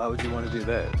 I mean, why would you want to do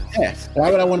that? Yeah.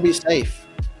 Why would I want to be safe?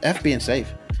 F being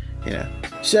safe, you know?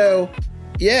 So,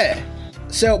 yeah.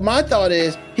 So my thought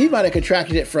is he might have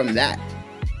contracted it from that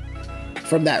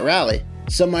rally.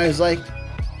 Somebody was like,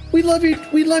 we love you,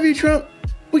 Trump.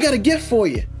 We got a gift for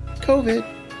you. COVID.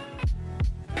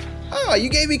 Oh, you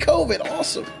gave me COVID.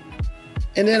 Awesome.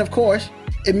 And then, of course,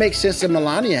 it makes sense that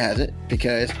Melania has it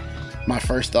because my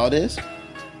first thought is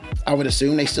I would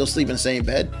assume they still sleep in the same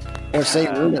bed or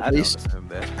same room at least. Don't assume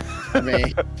that. I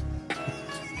mean,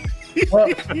 well,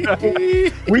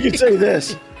 we can say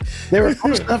this. They were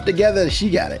close enough together that she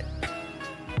got it.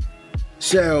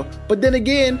 So, but then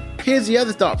again, here's the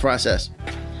other thought process.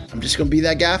 I'm just going to be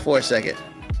that guy for a second.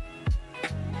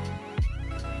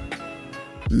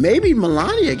 Maybe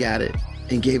Melania got it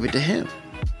and gave it to him.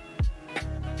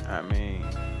 I mean,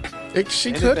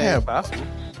 She could have. Possible.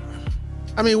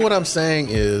 I mean, what I'm saying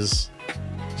is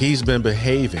he's been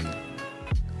behaving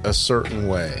a certain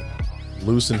way.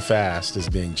 Loose and fast is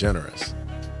being generous.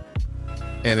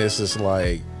 And it's just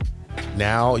like,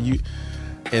 now you...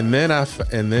 And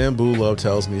then Boo Love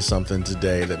tells me something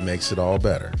today that makes it all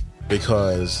better.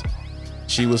 Because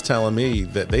she was telling me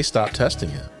that they stopped testing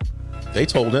him. They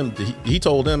told him, he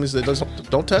told them, he said,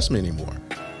 don't test me anymore.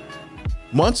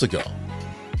 Months ago.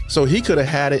 So he could have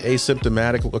had it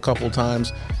asymptomatic a couple of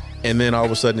times, and then all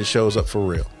of a sudden it shows up for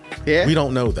real. Yeah. We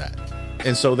don't know that.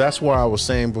 And so that's why I was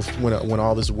saying when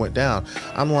all this went down,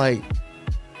 I'm like,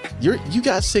 You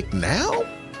got sick now?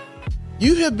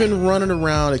 You have been running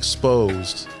around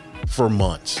exposed for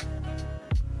months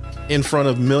in front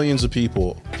of millions of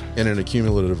people in an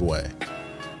accumulative way.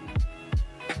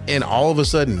 And all of a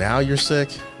sudden now you're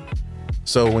sick.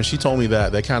 So when she told me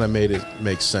that kind of made it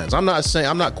make sense. I'm not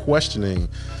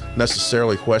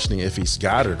necessarily questioning if he's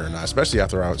got it or not, especially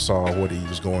after I saw what he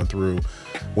was going through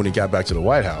when he got back to the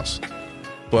White House.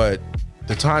 But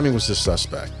the timing was just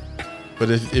suspect. But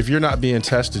if you're not being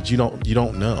tested, you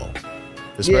don't know,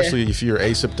 especially if you're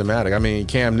asymptomatic. I mean,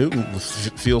 Cam Newton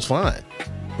feels fine,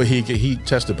 but he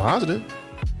tested positive.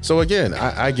 So again,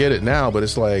 I get it now, but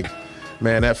it's like,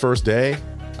 man, that first day,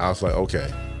 I was like,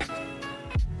 okay,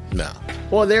 no.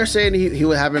 Well, they're saying he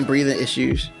was having breathing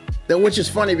issues, which is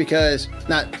funny because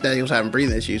not that he was having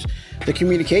breathing issues. The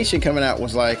communication coming out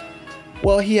was like,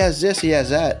 well, he has this, he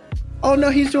has that. Oh, no,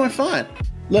 he's doing fine.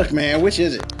 Look, man, which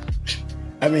is it?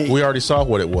 I mean, we already saw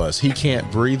what it was. He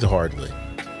can't breathe hardly.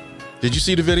 Did you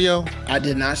see the video? I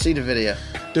did not see the video.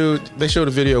 Dude, they showed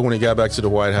a video when he got back to the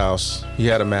White House. He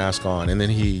had a mask on, and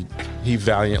then he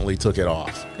valiantly took it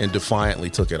off and defiantly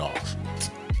took it off.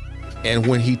 And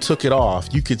when he took it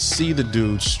off, you could see the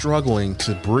dude struggling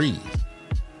to breathe.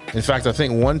 In fact, I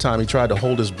think one time he tried to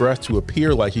hold his breath to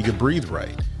appear like he could breathe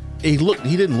right. He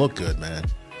didn't look good, man.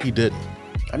 He didn't.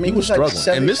 I mean, he was struggling.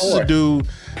 Like, and this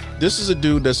is a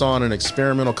dude that's on an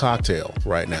experimental cocktail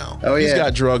right now. Oh, yeah. He's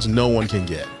got drugs no one can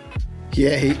get.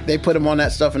 Yeah, they put him on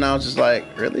that stuff, and I was just like,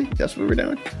 really? That's what we're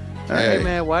doing? All right. Hey,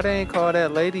 man, why they ain't call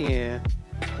that lady in?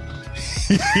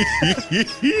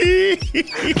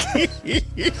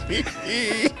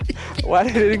 Why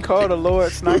they didn't call the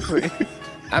Lord Sniper?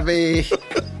 I mean,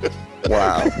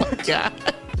 wow. Oh my God.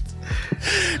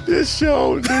 This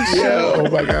show, oh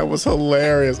my God, was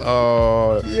hilarious.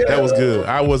 Oh, that was good.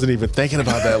 I wasn't even thinking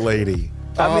about that lady.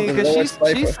 I mean, because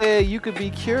she said you could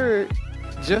be cured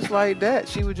just like that.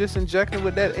 She was just injecting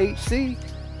with that HC,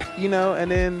 and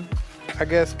then I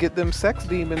guess get them sex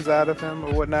demons out of him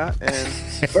or whatnot. And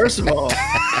first of all,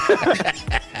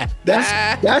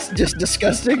 that's just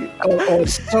disgusting on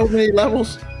so many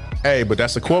levels. Hey, but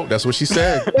that's a quote. That's what she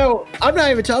said. No, I'm not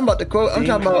even talking about the quote. I'm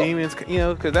talking about demons.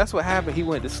 Because that's what happened. He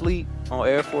went to sleep on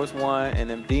Air Force One, and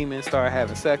them demons started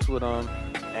having sex with him.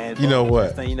 And you know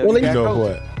what?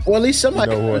 Well, at least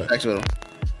somebody had sex with him.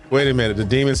 Wait a minute. The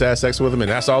demons had sex with him,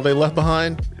 and that's all they left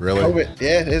behind? Really? COVID.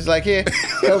 Yeah, it's like, yeah,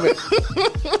 COVID.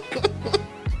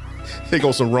 Here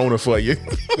goes some Rona for you.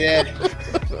 Yeah.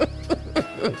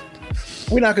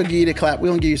 We're not gonna give you the clap. We're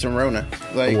gonna give you some Rona.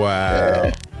 Like,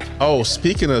 wow. Oh,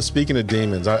 speaking of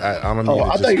demons, I'm gonna.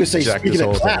 I thought you were saying speaking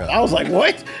of clap. I was like,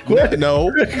 what?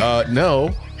 No.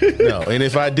 And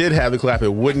if I did have the clap, it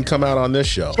wouldn't come out on this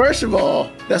show. First of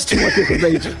all, that's too much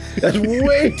information. That's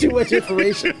way too much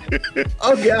information.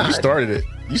 Oh God! You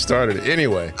started it.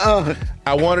 Anyway,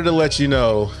 I wanted to let you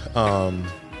know.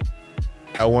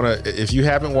 If you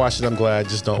haven't watched it, I'm glad.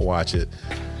 Just don't watch it.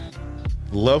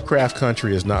 Lovecraft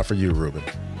Country is not for you, Ruben.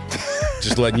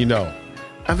 Just letting you know.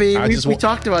 I mean, we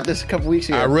talked about this a couple weeks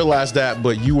ago. I realized that,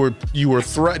 but you were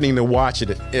threatening to watch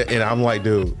it, and I'm like,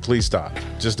 dude, please stop.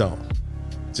 Just don't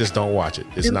watch it.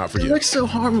 It's not for you. It looks so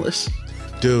harmless.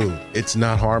 Dude, it's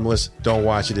not harmless. Don't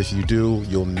watch it. If you do,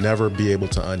 you'll never be able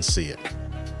to unsee it.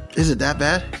 Is it that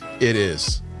bad? It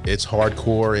is. It's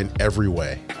hardcore in every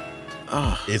way.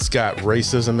 It's got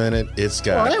racism in it.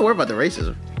 I didn't worry about the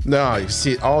racism. No, you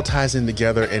see, it all ties in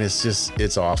together, and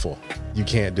it's awful. You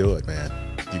can't do it, man.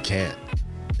 You can't.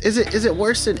 Is it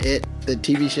worse than the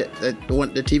TV shit, the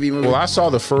TV movie? Well, I saw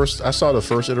the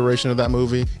first iteration of that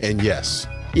movie, and yes.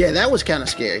 Yeah, that was kind of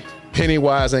scary.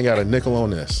 Pennywise ain't got a nickel on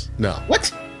this. No.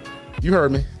 What? You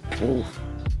heard me. Ooh.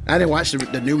 I didn't watch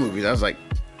the new movies. I was like,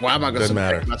 why am I going to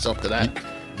subject myself to that?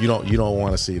 You don't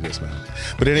want to see this, man.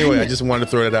 But anyway, I just wanted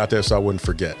to throw that out there so I wouldn't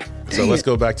forget. So let's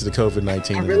go back to the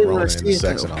COVID-19 and the Rona and the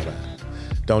sex and all that.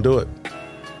 Don't do it.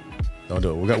 Don't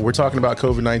do it. We're talking about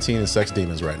COVID-19 and sex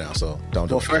demons right now, so don't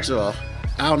do it. Well, first of all,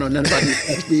 I don't know nothing about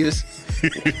these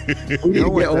sex demons. No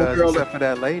one does except for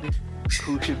that lady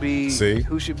who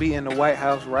should be in the White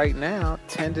House right now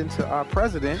tending to our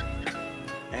president,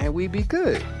 and we be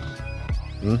good.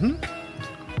 Mm-hmm.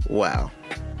 Wow.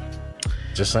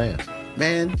 Just saying.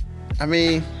 Man, I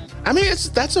mean,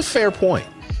 that's a fair point.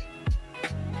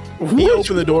 He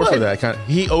opened the door for that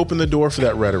He opened the door for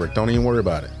that rhetoric. Don't even worry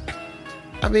about it.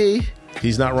 I mean,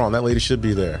 he's not wrong. That lady should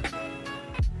be there.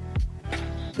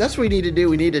 That's what we need to do.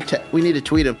 We need to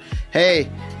tweet him. Hey,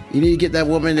 you need to get that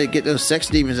woman to get those sex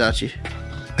demons out you.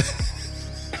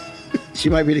 She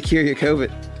might be the cure your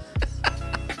COVID.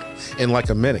 In like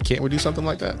a minute. Can't we do something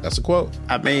like that? That's a quote.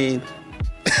 I mean,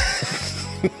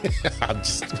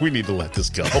 we need to let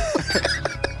this go.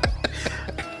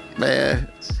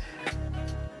 Man.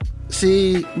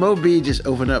 See, Mo B just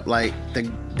opened up like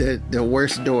the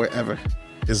worst door ever.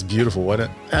 It's beautiful,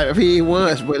 wasn't it? I mean, it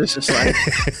was, but it's just like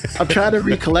I'm trying to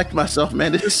recollect myself,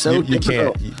 man. This is so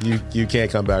difficult. You can't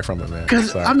come back from it, man.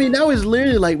 Because I mean, that was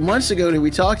literally like months ago that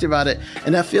we talked about it,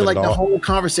 and I feel like the whole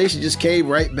conversation just came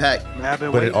right back.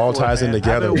 Man, but it all ties in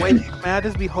together. Man, I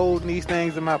just be holding these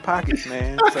things in my pockets,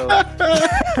 man. So.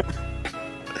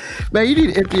 Man, you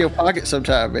need to empty your pockets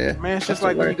sometime, man. Man, it's just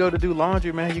like when you go to do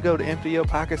laundry, man. You go to empty your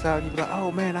pockets out, and you be like,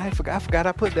 "Oh man, I forgot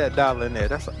I put that dollar in there."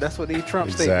 That's what these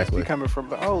Trump statements be coming from.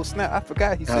 But oh snap, I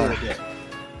forgot he said that.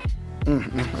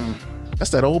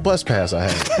 That's that old bus pass I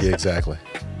had. Yeah, exactly.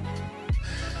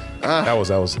 That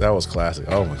was classic.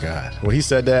 Oh my god, when he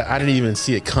said that, I didn't even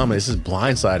see it coming. It's just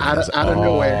blindsided. Out of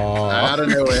nowhere. Out of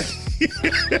nowhere.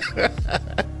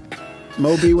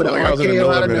 Moby with an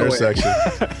RKO out of nowhere. Intersection.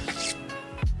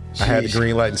 I had the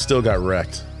green light and still got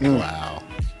wrecked. Wow.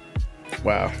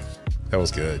 That was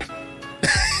good.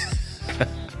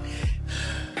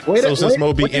 Since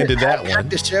Moby ended that one.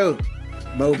 The show,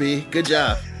 Moby, good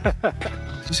job.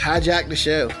 Just hijack the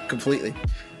show completely.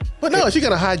 But no, if you're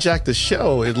going to hijack the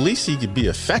show, at least he could be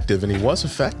effective, and he was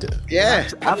effective. Yeah.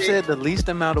 I've said the least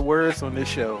amount of words on this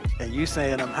show, and you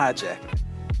saying I'm hijacking.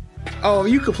 Oh,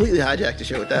 you completely hijacked the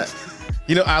show with that.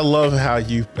 You know, I love how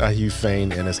you feign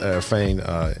not feign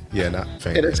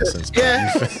innocence.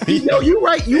 Yeah, you're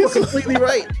right. You were completely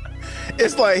right.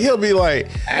 It's like he'll be like,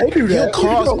 I do that. He'll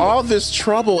cause all this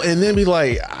trouble and then be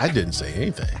like, I didn't say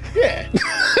anything. Yeah.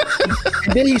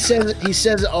 And then he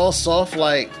says it all soft,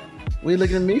 like, what are you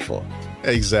looking at me for?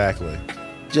 Exactly.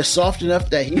 Just soft enough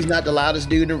that he's not the loudest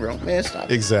dude in the room. Man, stop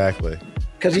it. Exactly.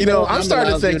 Because I'm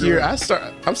starting to think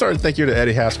you're the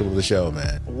Eddie Haskell of the show,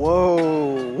 man.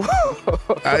 Whoa.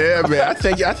 I am, man. I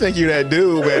think you're that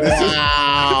dude, man.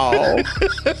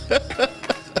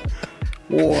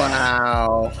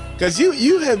 Wow. Because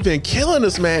you have been killing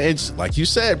us, man. It's like you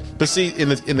said. But see, and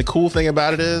the cool thing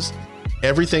about it is,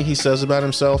 everything he says about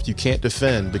himself, you can't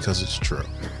defend because it's true.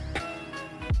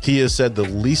 He has said the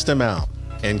least amount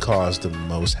and caused the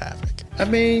most havoc. I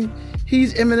mean,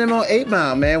 he's Eminem on 8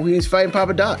 Mile, man, when he's fighting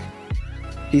Papa Doc.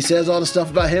 He says all the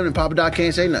stuff about him, and Papa Doc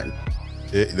can't say nothing.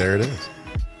 There it is.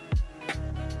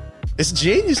 It's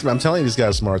genius. I'm telling you, this guy's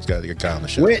a smart guy on the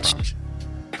show.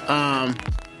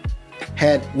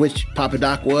 Which Papa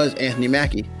Doc was Anthony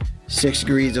Mackie. 6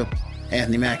 Degrees of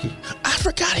Anthony Mackie. I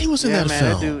forgot he was in that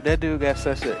film. That dude got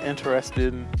such an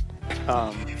interesting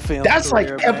film. That's like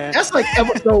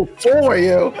episode 4,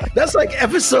 yo. That's like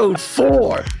episode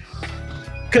 4.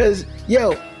 Cause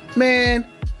man,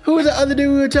 who was the other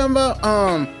dude we were talking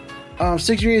about?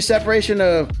 6 degrees separation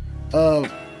of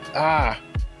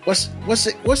what's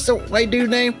the white dude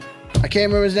name? I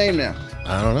can't remember his name now.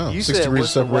 I don't know. You 6 said degrees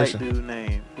what's separation. The white dude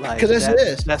name? Like, because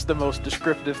that's the most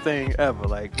descriptive thing ever.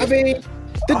 Like, I mean,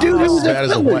 the dude who was at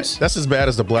Footloose. That's as bad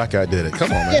as the black guy did it.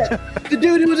 Come on, man. Yeah, the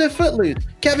dude who was at Footloose,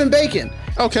 Kevin Bacon.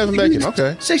 Oh, Kevin Bacon.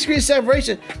 Okay. 6 degrees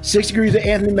separation. 6 degrees of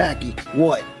Anthony Mackie.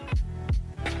 What?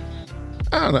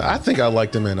 I don't know. I think I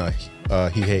liked him in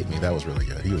He Hate Me. That was really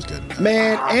good. He was good.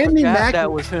 Man, Anthony Mackie. That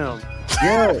was him.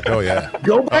 Yo. Oh yeah.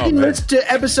 Go back and listen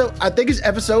to episode. I think it's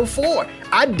episode 4.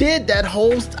 I did that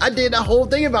whole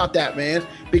thing about that, man,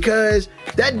 because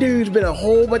that dude's been a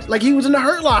whole bunch. Like, he was in the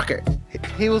Hurt Locker.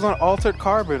 He was on Altered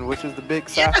Carbon, which is the big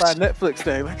sci-fi Netflix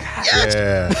thing. Like,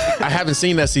 yeah, I haven't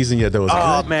seen that season yet. Though.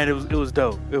 Oh man, it was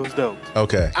dope. It was dope.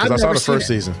 Okay, because I saw the first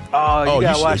season. Oh,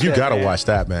 you gotta watch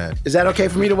that, man. Is that okay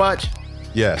for me to watch?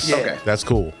 Yes. Yeah. Okay. That's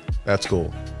cool.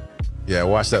 Yeah,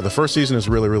 watch that. The first season is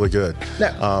really, really good.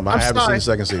 Now, I haven't seen the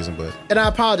second season, but and I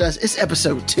apologize. It's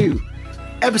episode 2.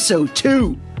 Episode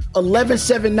 2.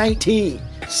 11/7/19.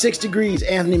 6 degrees.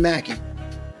 Anthony Mackie.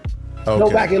 Okay. Go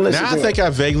back and listen. Now I think I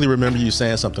vaguely remember you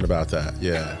saying something about that.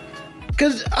 Yeah.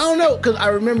 Because I don't know. Because I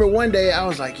remember one day I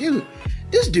was like,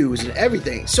 this dude was in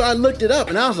everything. So I looked it up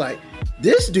and I was like,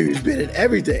 this dude's been in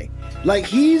everything. Like,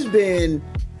 he's been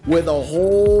with a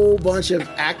whole bunch of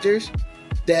actors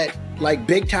that, like,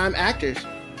 big time actors,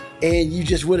 and you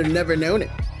just would have never known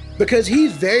it because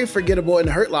he's very forgettable in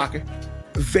the Hurt Locker.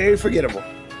 Very forgettable.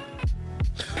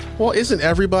 Well, isn't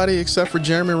everybody except for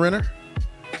Jeremy Renner?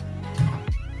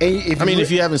 And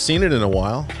if you haven't seen it in a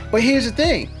while. But here's the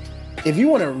thing. If you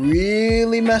want to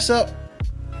really mess up,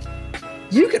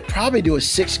 you could probably do a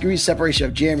 6 degrees separation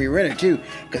of Jeremy Renner too,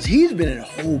 because he's been in a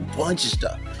whole bunch of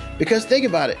stuff. Because think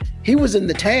about it. He was in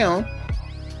The Town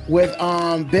with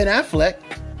Ben Affleck.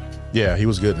 Yeah, he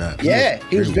was good in that. Yeah,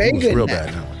 he was very good real in that.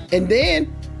 Bad in that one. And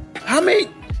then,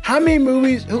 how many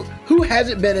movies? Who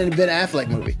hasn't been in a Ben Affleck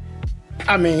movie?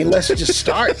 I mean, let's just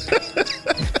start.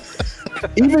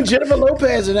 Even Jennifer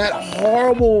Lopez in that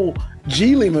horrible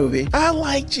Geely movie. I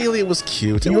like Geely. It was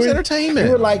cute. It was entertainment.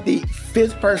 You were like the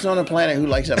 5th person on the planet who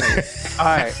likes that movie. All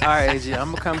right, AJ,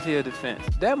 I'm gonna come to your defense.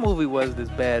 That movie wasn't as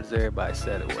bad as everybody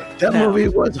said it was. That movie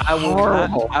was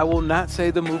horrible. I will not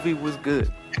say the movie was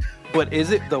good, but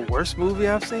is it the worst movie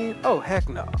I've seen? Oh, heck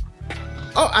no.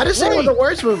 Oh, I didn't say it was the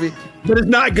worst movie, but it's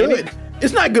not good.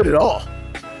 It's not good at all.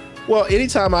 Well,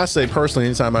 anytime I say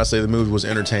the movie was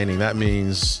entertaining, that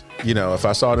means, you know, if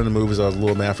I saw it in the movies, I was a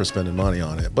little mad for spending money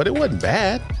on it. But it wasn't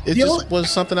bad. It was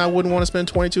something I wouldn't want to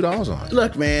spend $22 on.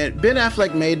 Look, man, Ben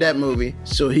Affleck made that movie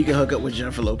so he could hook up with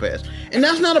Jennifer Lopez. And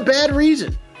that's not a bad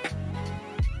reason.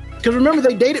 Because remember,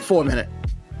 they dated for a minute.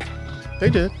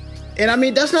 They did. And I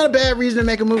mean, that's not a bad reason to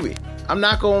make a movie. I'm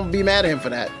not going to be mad at him for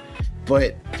that.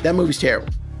 But that movie's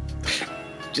terrible.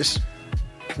 Just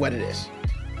what it is.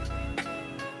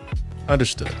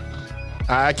 Understood.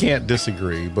 I can't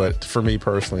disagree, but for me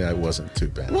personally, I wasn't too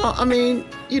bad. Well, I mean,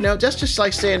 you know, that's just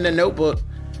like saying The Notebook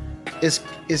is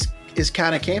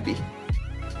kind of campy.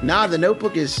 Nah, The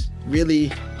Notebook is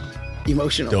really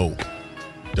emotional.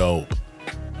 Dope.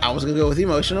 I was gonna go with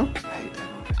emotional.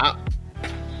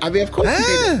 I mean, of course you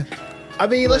did. I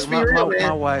mean, let's be real, man.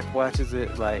 My wife watches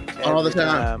it like all the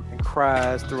time and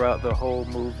cries throughout the whole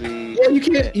movie. Yeah,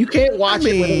 you can't watch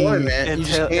it with a woman, man.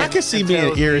 I can see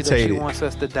being irritated. She wants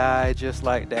us to die just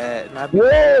like that, and I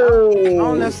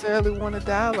don't necessarily want to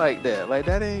die like that. Like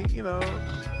that ain't, you know.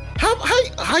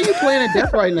 How you playing at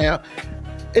death right now?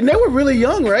 And they were really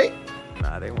young, right?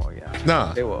 Nah, they weren't young.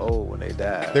 Nah, they were old when they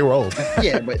died. They were old.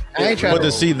 Yeah, but I ain't trying. But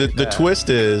to see the twist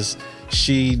is,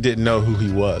 she didn't know who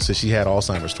he was, so she had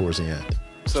Alzheimer's towards the end.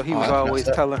 So he was always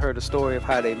telling her the story of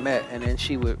how they met, and then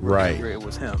she would remember it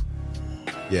was him.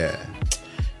 Yeah.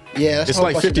 Yeah, it's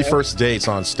like 50 First Dates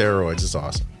on steroids. It's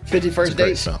awesome. 50 First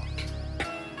Dates. Film.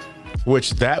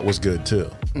 Which that was good too.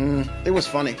 It was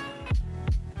funny.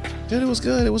 Dude, it was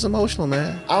good. It was emotional,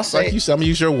 man. I'll say. Like you said, I'm gonna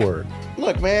use your word.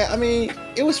 Look, man. I mean,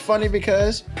 it was funny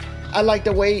because I like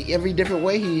the way every different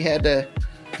way he had to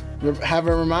have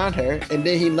her remind her, and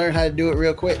then he learned how to do it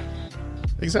real quick.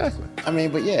 Exactly. I mean,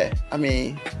 but yeah, I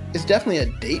mean, it's definitely a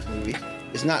date movie.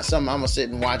 It's not something I'm gonna sit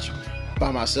and watch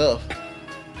by myself.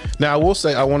 Now, I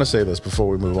want to say this before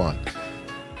we move on.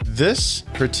 This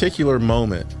particular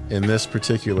moment in this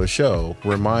particular show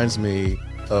reminds me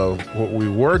of what we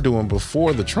were doing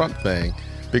before the Trump thing,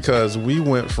 because we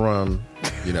went from,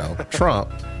 you know, Trump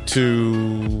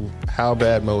to how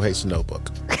bad Mo hates the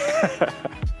Notebook.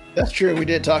 That's true. We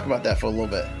did talk about that for a little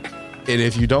bit. And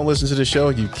if you don't listen to the show,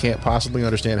 you can't possibly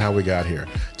understand how we got here.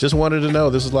 Just wanted to know,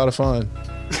 this is a lot of fun.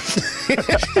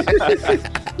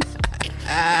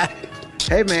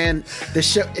 Hey, man, the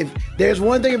show. If there's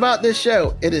one thing about this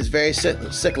show, it is very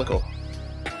cyclical.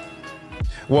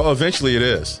 Well, eventually it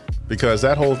is, because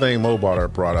that whole thing Mo brought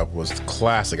up was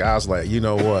classic. I was like, you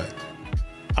know what?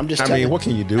 I mean, what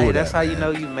can you do with that's that? How you know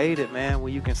you made it, man.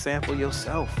 When you can sample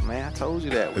yourself, man. I told you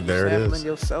that. When there you're it sampling is.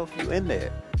 Yourself, you in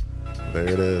there. There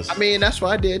it is. I mean, that's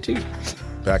what I did too.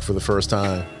 Back for the first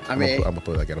time. I mean, I gotta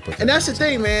put that. And that's the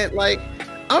thing, man.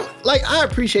 I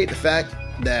appreciate the fact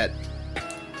that,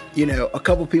 you know, a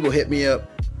couple people hit me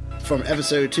up from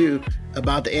episode 2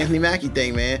 about the Anthony Mackie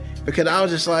thing, man. Because I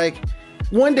was just like,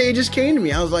 one day it just came to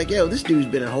me. I was like, yo, this dude's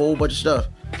been in a whole bunch of stuff.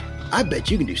 I bet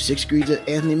you can do 6 degrees of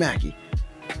Anthony Mackie.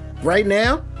 Right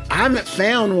now, I haven't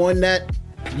found one that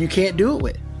you can't do it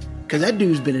with. Because that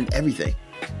dude's been in everything.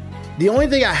 The only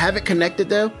thing I haven't connected,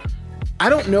 though, I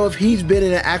don't know if he's been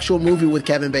in an actual movie with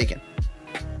Kevin Bacon.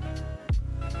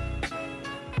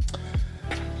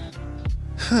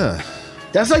 Huh.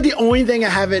 That's like the only thing I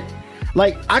haven't,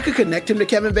 like, I could connect him to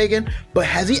Kevin Bacon, but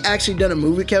has he actually done a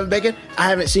movie with Kevin Bacon? I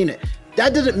haven't seen it.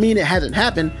 That doesn't mean it hasn't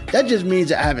happened. That just means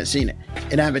that I haven't seen it.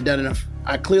 And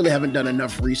I clearly haven't done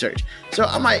enough research. So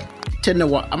I might tend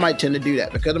to do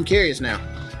that because I'm curious now.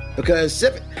 Because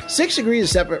 6 degrees of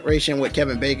separation with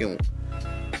Kevin Bacon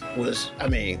was, I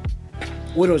mean,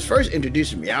 when it was first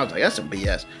introduced to me, I was like, that's some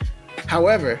BS.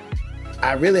 However,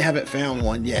 I really haven't found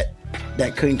one yet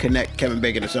that couldn't connect Kevin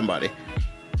Bacon to somebody.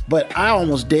 But I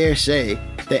almost dare say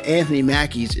that Anthony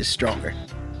Mackie's is stronger.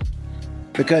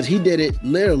 Because he did it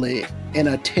literally in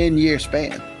a 10-year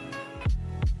span.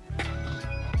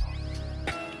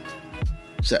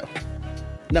 So,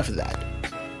 enough of that.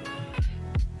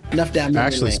 Enough down there.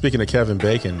 Actually, speaking of Kevin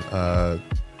Bacon,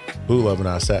 Blue Love and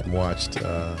I sat and watched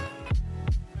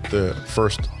the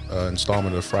first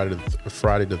installment of Friday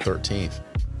the 13th.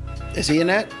 Is he in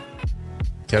that?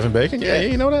 Kevin Bacon? Yeah,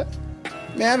 you know that?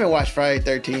 Man, I haven't watched Friday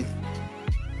the 13th.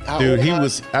 Dude, he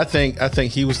was. I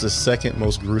think he was the second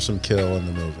most gruesome kill in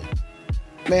the movie.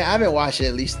 Man, I haven't watched it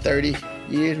at least 30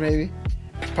 years, maybe.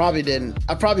 Probably didn't.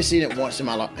 I've probably seen it once in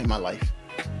my life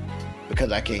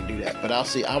because I can't do that. But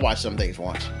I watch some things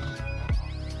once.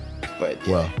 But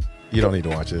yeah. Well, you don't need to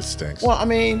watch it. It stinks. Well, I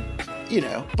mean,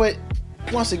 but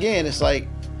once again, it's like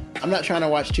I'm not trying to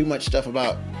watch too much stuff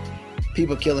about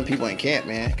people killing people in camp,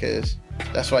 man, because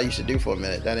that's what I used to do for a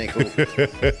minute. That ain't cool.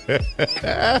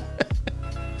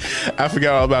 I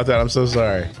forgot all about that. I'm so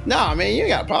sorry. No, I mean, you ain't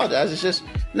got to apologize. It's just,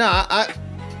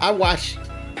 I watch,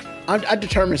 I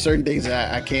determine certain things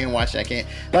that I can watch and I can't.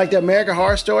 Like the American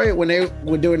Horror Story, when they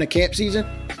were doing the camp season,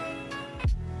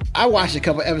 I watched a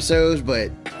couple episodes,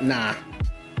 but nah.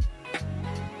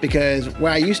 Because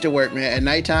where I used to work, man, at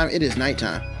nighttime, it is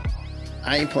nighttime.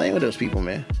 I ain't playing with those people,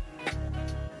 man.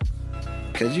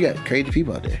 Because you got crazy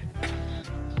people out there.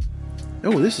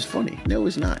 Oh, this is funny. No,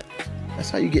 it's not. That's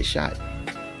how you get shot.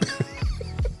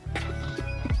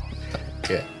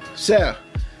 Yeah. So,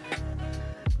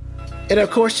 and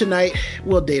of course tonight,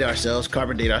 we'll date ourselves,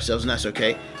 carbon date ourselves, and that's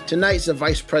okay. Tonight's the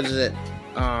vice president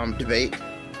debate,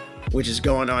 which is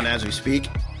going on as we speak.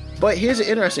 But here's the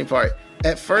interesting part.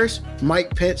 At first,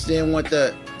 Mike Pence didn't want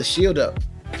the shield up.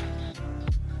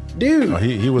 Dude. Oh,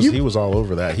 he was all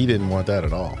over that. He didn't want that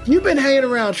at all. You've been hanging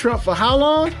around Trump for how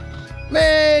long?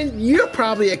 Man, you're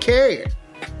probably a carrier.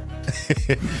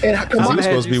 And he was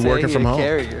supposed to be working from home.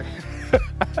 Carrier.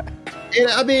 And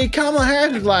I mean, Kamala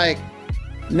Harris was like,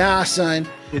 nah, son.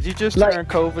 Did you just Like- turn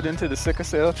COVID into the sickle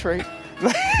cell trait?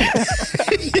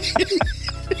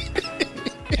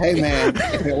 Hey, man,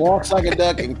 if it walks like a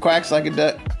duck and quacks like a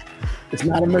duck, it's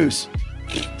not a moose.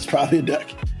 It's probably a duck.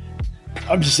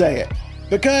 I'm just saying.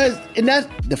 Because, and that's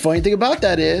the funny thing about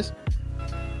that is,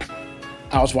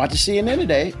 I was watching CNN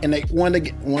today, and one of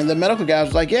the medical guys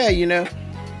was like, yeah,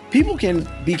 people can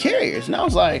be carriers. And I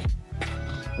was like,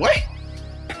 what?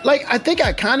 Like, I think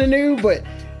I kind of knew, but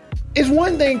it's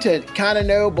one thing to kind of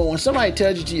know, but when somebody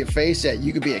tells you to your face that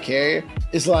you could be a carrier,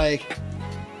 it's like,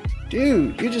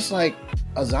 dude, you're just like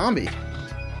a zombie.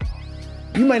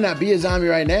 You might not be a zombie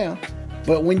right now,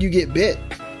 but when you get bit,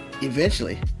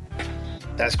 eventually,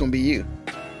 that's going to be you.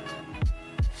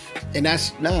 And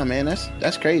that's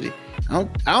crazy. I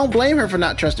don't blame her for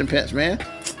not trusting Pence, man.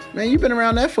 Man, you've been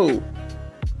around that fool.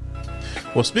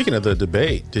 Well, speaking of the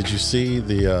debate, did you see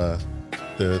the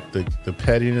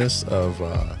pettiness of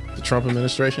the Trump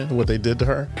administration? What they did to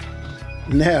her?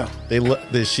 No.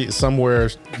 She somewhere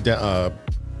a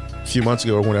few months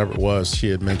ago or whenever it was, she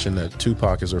had mentioned that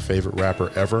Tupac is her favorite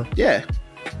rapper ever. Yeah.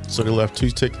 So they left two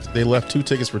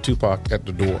tickets for Tupac at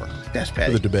the door. That's for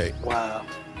petty. the debate. Wow.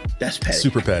 That's petty.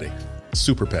 Super petty.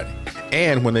 Super petty.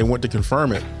 And when they went to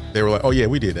confirm it, they were like, "Oh yeah,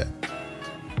 we did that."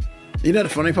 You know the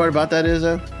funny part about that is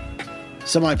though,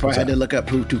 somebody probably had to look up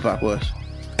who Tupac was.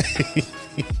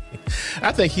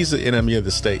 I think he's an enemy of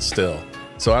the state still,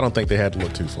 so I don't think they had to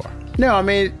look too far. No, I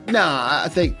mean, I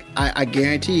think I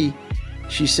guarantee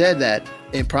she said that,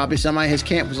 and probably somebody in his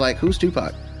camp was like, "Who's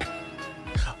Tupac?"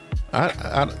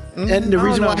 And the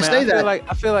reason why I say that, I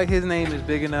feel like his name is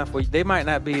big enough where they might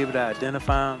not be able to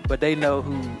identify him, but they know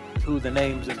who the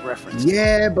name's in reference to.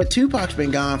 Yeah, but Tupac's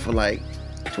been gone for like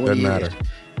 20 years.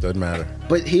 Doesn't matter.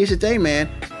 But here's the thing, man.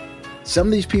 Some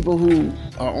of these people who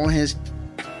are on his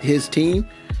team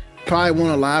probably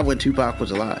weren't alive when Tupac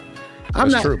was alive.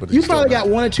 That's true, but you probably got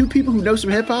one or two people who know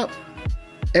some hip hop.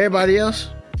 Everybody else,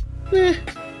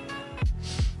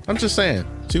 I'm just saying,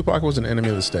 Tupac was an enemy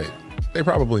of the state. They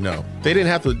probably know. They didn't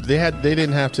have to. They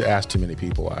didn't have to ask too many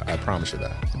people. I promise you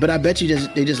that. But I bet you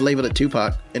they just labeled it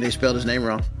Tupac and they spelled his name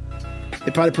wrong.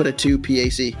 They probably put a 2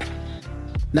 PAC.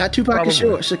 Not Tupac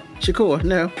Shakur.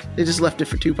 No, they just left it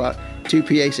for Tupac 2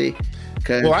 PAC.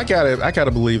 Well, I gotta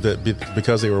believe that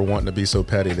because they were wanting to be so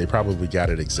petty, they probably got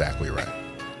it exactly right.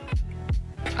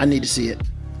 I need to see it.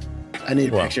 I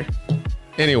need a picture.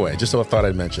 Anyway, just so I thought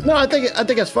I'd mention. No, I think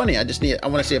that's funny. I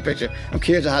want to see a picture. I'm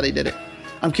curious of how they did it.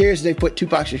 I'm curious if they put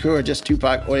Tupac Shakur or just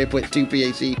Tupac, or they put 2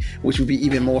 PAC, which would be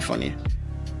even more funny.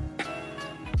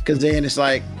 Because then it's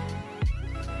like,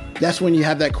 that's when you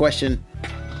have that question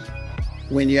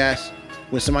when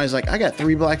somebody's like, I got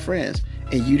 3 black friends,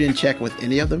 and you didn't check with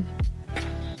any of them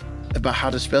about how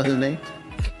to spell his name.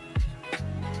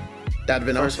 That'd have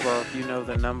been First awesome. of all, if you know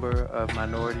the number of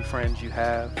minority friends you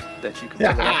have that you can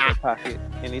pull out your pocket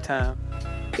anytime,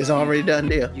 It's already done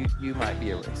deal. you might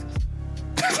be a racist.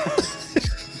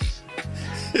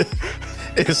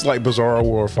 It's like Bizarro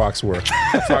or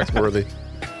Foxworthy.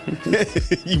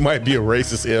 You might be a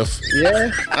racist if.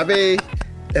 Yeah, I mean,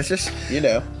 that's just,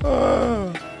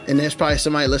 And there's probably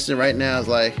somebody listening right now is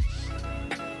like,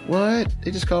 what?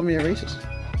 They just called me a racist.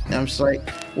 And I'm just like,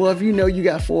 well, if you know you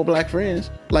got 4 black friends,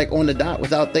 like on the dot,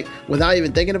 without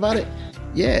even thinking about it,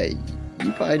 yeah,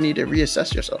 you probably need to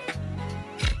reassess yourself.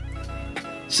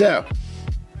 So,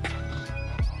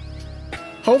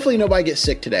 hopefully nobody gets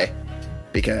sick today,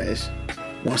 because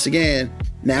once again,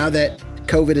 now that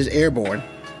COVID is airborne,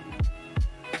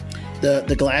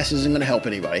 the glass isn't going to help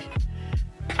anybody.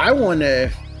 I wonder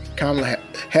if Kamala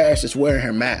Harris is wearing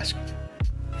her mask.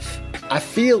 I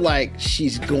feel like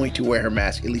she's going to wear her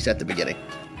mask, at least at the beginning.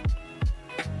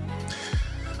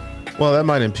 Well, that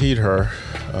might impede her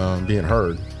being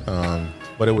heard,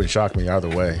 but it wouldn't shock me either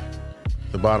way.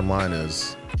 The bottom line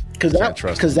is, because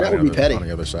that would be petty on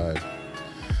the other side.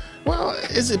 Well,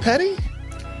 is it petty?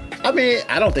 I mean,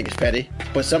 I don't think it's petty,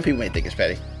 but some people may think it's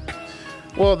petty.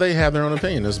 Well, they have their own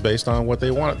opinion. It's based on what they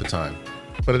want at the time,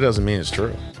 but it doesn't mean it's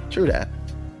true. True that.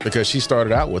 Because she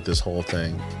started out with this whole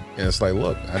thing, and it's like,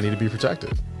 look, I need to be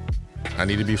protected. I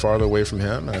need to be farther away from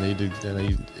him. I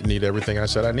need everything I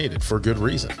said I needed for good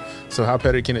reason. So how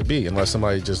petty can it be, unless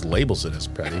somebody just labels it as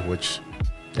petty, which,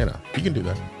 you can do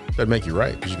that. That'd make you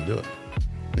right, but you can do it.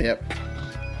 Yep.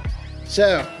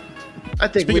 So, I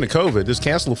think speaking of COVID, this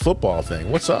cancel the football thing.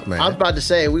 What's up, man? I was about to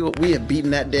say we have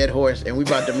beaten that dead horse, and we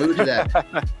about to move to that.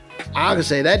 I was gonna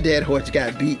say that dead horse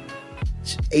got beat,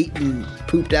 ate and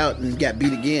pooped out, and got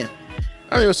beat again.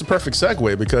 I mean, it's a perfect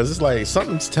segue, because it's like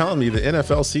something's telling me the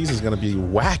NFL season is going to be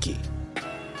wacky.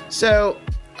 So,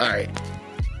 all right.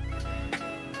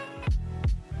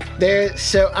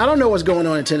 So I don't know what's going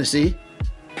on in Tennessee,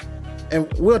 and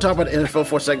we'll talk about the NFL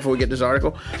for a second before we get this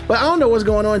article. But I don't know what's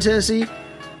going on in Tennessee,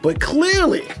 but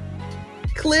clearly,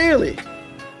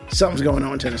 something's going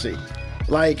on in Tennessee.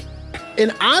 Like,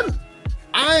 and I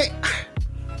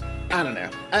don't know.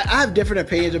 I have different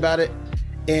opinions about it.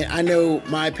 And I know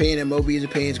my opinion and Moby's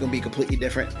opinion is going to be completely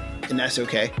different, and that's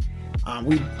okay.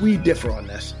 We differ on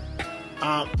this.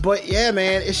 But yeah,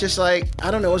 man, it's just like, I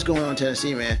don't know what's going on in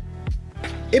Tennessee, man.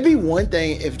 It'd be one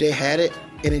thing if they had it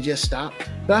and it just stopped.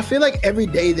 But I feel like every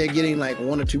day they're getting like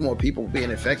 1 or 2 more people being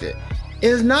infected.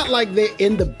 It's not like they're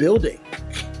in the building.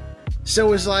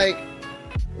 So it's like,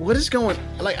 what is going,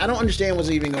 like, I don't understand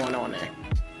what's even going on there.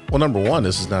 Well, number one,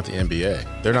 this is not the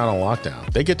NBA. They're not on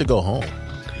lockdown. They get to go home.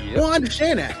 Yep. Well, I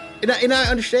understand that. And I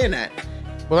understand that.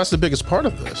 Well, that's the biggest part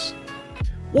of this.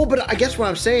 Well, but I guess what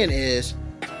I'm saying is,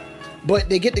 but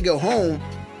they get to go home,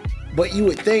 but you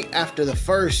would think after the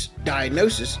first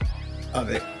diagnosis of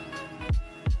it,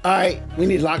 all right, we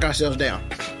need to lock ourselves down.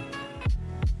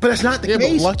 But that's not the case.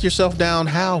 Yeah, but lock yourself down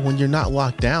how when you're not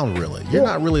locked down, really? You're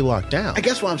not really locked down. I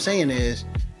guess what I'm saying is,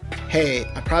 hey,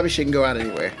 I probably shouldn't go out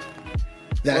anywhere.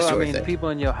 That sort of thing. The people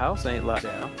in your house ain't locked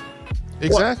down.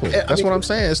 Exactly. Well, that's what I'm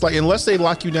saying. It's like, unless they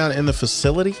lock you down in the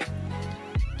facility,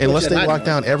 unless they lock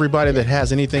down everybody that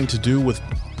has anything to do with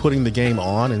putting the game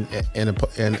on and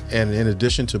in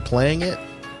addition to playing it,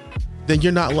 then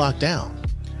you're not locked down.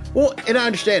 Well, and I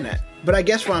understand that. But I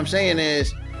guess what I'm saying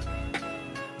is,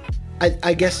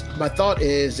 I guess my thought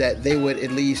is that they would at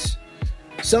least,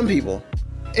 some people,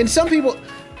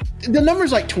 the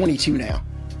number's like 22 now.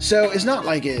 So it's not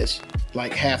like it's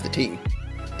like half the team.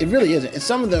 It really isn't. And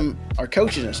some of them are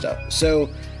coaches and stuff.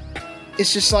 So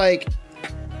it's just like,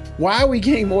 why are we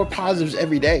getting more positives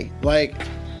every day? Like,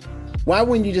 why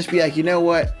wouldn't you just be like, you know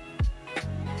what?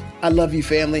 I love you,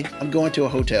 family. I'm going to a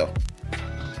hotel.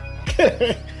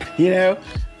 You know?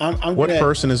 What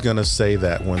person is going to say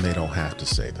that when they don't have to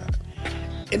say that?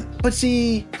 But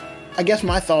see, I guess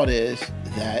my thought is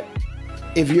that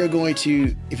if you're going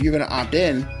to opt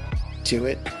in to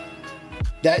it,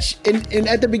 that's and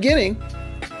at the beginning,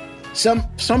 some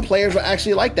players were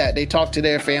actually like that. They talked to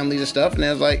their families and stuff, and it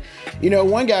was like,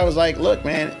 one guy was like, look,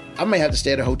 man, I may have to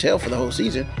stay at a hotel for the whole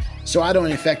season so I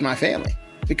don't infect my family,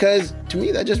 because to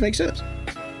me that just makes sense.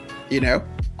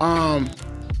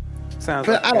 Sounds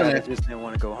but like I don't know. Just didn't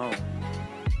want to go home.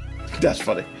 That's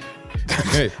funny.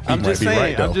 Hey, I'm just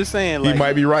saying. Like, he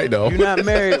might be right though. You're not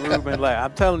married, Ruben. Like,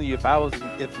 I'm telling you,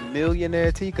 if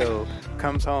millionaire Tico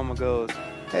comes home and goes,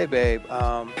 hey babe,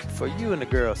 for you and the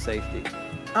girl's safety,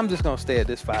 I'm just gonna stay at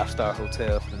this 5-star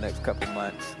hotel for the next couple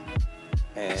months.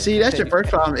 And see, that's your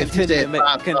first problem.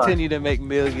 Continue to make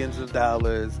millions of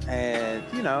dollars, and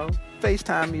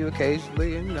FaceTime you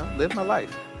occasionally, and live my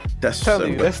life. That's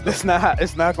telling you, it's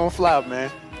not gonna flop,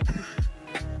 man.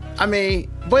 I mean,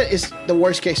 but it's the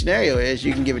worst case scenario is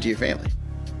you can give it to your family.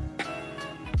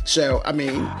 So I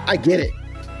mean, I get it.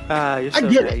 You're so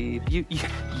naive.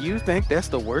 You think that's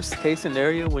the worst case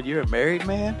scenario when you're a married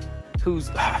man who's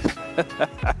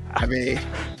I mean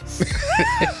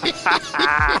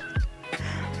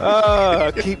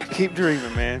keep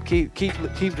dreaming, man. Keep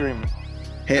dreaming.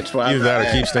 Hence why either that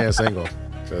or keep staying single.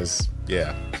 Because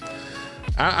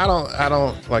I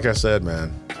don't like I said,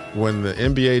 man, when the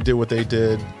NBA did what they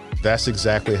did, that's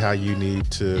exactly how you need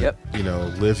to, Yep.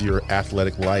 live your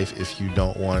athletic life if you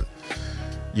don't want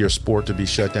your sport to be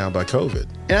shut down by COVID.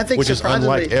 And I think which is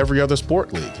surprisingly- unlike every other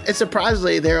sport league. And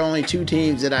surprisingly, there are only 2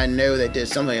 teams that I know that did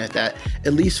something like that,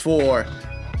 at least for,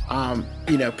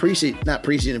 preseason, not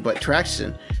preseason, but track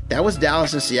season. That was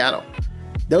Dallas and Seattle.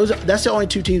 That's the only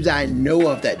 2 teams that I know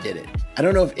of that did it. I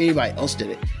don't know if anybody else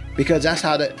did it, because that's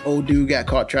how the old dude got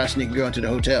caught trying to sneak going to the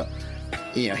hotel.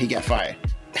 He got fired.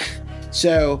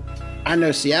 So I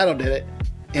know Seattle did it,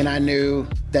 and I knew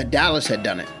that Dallas had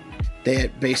done it. They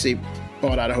had basically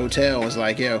bought out a hotel and was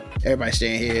like, yo, everybody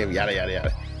staying here, yada, yada,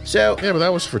 yada. So, Yeah, but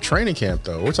that was for training camp,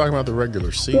 though. We're talking about the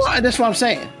regular season. well, that's what I'm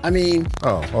saying. I mean,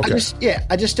 Oh, okay.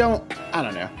 I just don't, I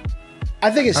don't know.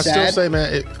 I think it's I sad. still say,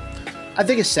 man, I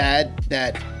think it's sad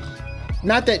that,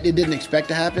 not that it didn't expect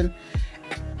to happen.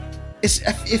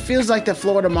 It feels like the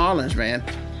Florida Marlins, man.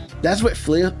 That's what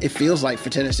it feels like for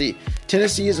Tennessee.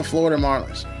 Tennessee is the Florida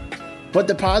Marlins. But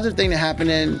the positive thing that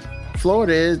happened in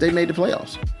Florida is they made the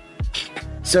playoffs.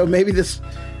 So maybe this,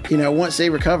 once they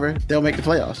recover, they'll make the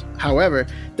playoffs. However,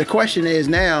 the question is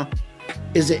now,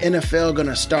 is the NFL going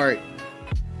to start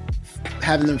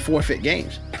having them forfeit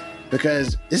games?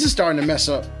 Because this is starting to mess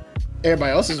up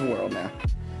everybody else's world now.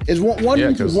 It's one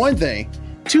week is one thing.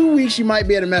 2 weeks you might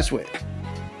be able to mess with.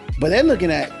 But they're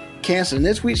looking at canceling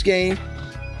this week's game.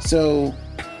 So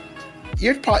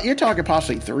you're talking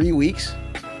possibly 3 weeks.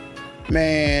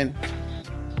 Man,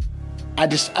 I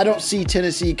don't see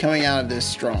Tennessee coming out of this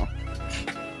strong.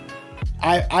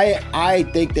 I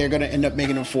think they're going to end up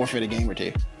making them forfeit a game or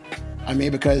 2. I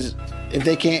mean, because if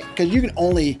they can't, because you can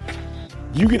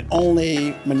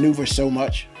only maneuver so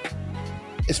much,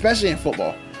 especially in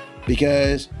football,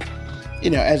 because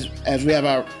as we have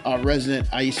our resident,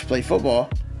 I used to play football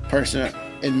person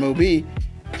in Moby.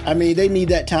 I mean, they need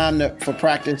that time for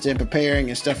practice and preparing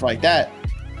and stuff like that.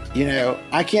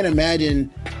 I can't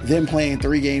imagine them playing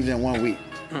 3 games in 1 week.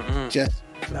 That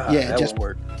won't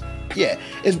work. Yeah,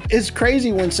 it's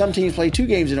crazy when some teams play 2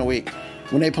 games in a week,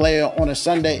 when they play on a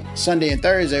Sunday and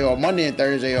Thursday, or Monday and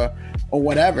Thursday, or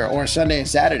whatever, or Sunday and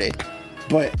Saturday.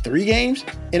 But 3 games,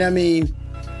 and I mean,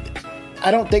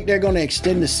 I don't think they're going to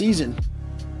extend the season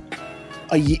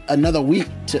another week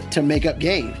to make up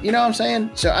games. You know what I'm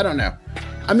saying? So I don't know.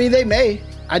 I mean, they may.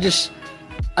 I don't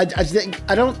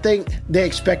think they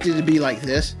expect it to be like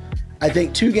this. I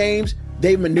think 2 games,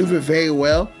 they maneuver very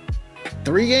well.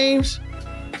 3 games,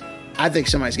 I think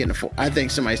somebody's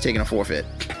taking a forfeit.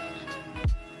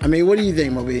 I mean, what do you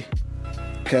think, Moby?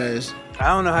 Because I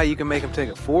don't know how you can make them take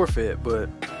a forfeit, but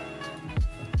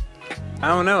I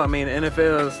don't know. I mean,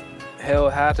 NFL's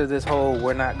held high to this whole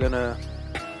we're not going to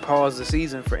pause the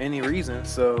season for any reason.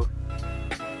 So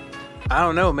I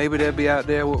don't know. Maybe they'll be out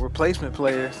there with replacement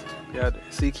players. You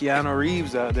see Keanu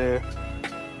Reeves out there.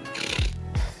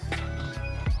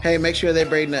 Hey, make sure they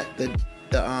bring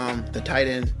the tight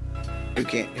end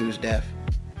who's deaf.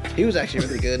 He was actually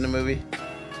really good in the movie.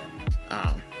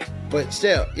 But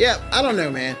still, yeah, I don't know,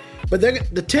 man. But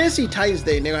the Tennessee Titans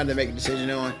they're going to have to make a decision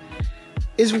on.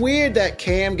 It's weird that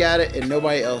Cam got it and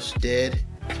nobody else did.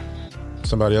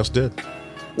 Somebody else did.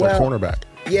 Well, cornerback.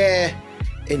 Yeah,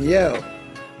 and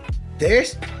they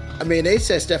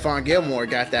said Stephon Gilmore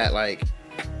got that,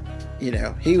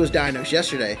 he was diagnosed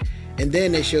yesterday, and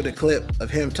then they showed a clip of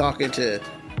him talking to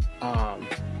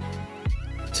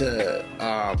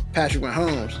Patrick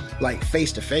Mahomes,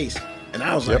 face to face, and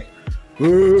I was like,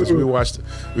 we watched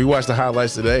the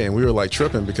highlights today, and we were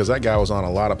tripping because that guy was on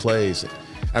a lot of plays.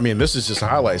 I mean, this is just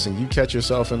highlights, and you catch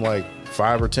yourself in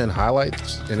 5 or 10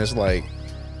 highlights, and it's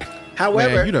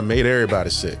however, man, you done made everybody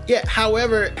sick. Yeah,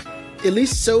 however, at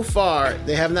least so far,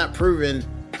 they have not proven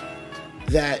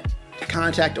that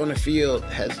contact on the field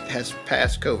has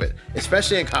passed COVID,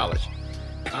 especially in college.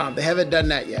 They haven't done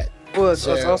that yet. Well, it's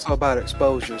also about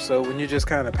exposure. So when you're just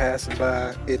kind of passing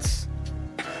by, it's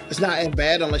not as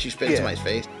bad unless you spit in somebody's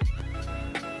face.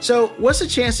 So what's the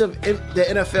chance of the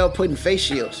NFL putting face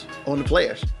shields on the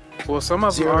players? Well, some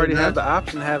of them 0 to already 9? have the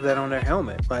option to have that on their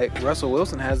helmet. Like Russell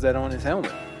Wilson has that on his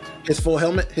helmet. His full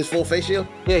helmet, his full face shield?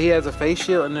 Yeah, he has a face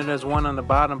shield, and then there's one on the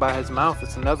bottom by his mouth.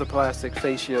 It's another plastic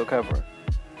face shield covering.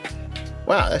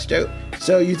 Wow, that's dope.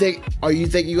 So you think you're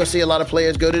gonna see a lot of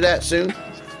players go to that soon?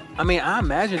 I mean, I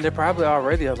imagine there probably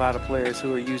already a lot of players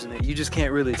who are using it. You just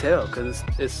can't really tell because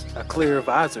it's a clear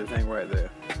visor thing right there.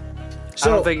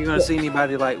 So, I don't think you're gonna see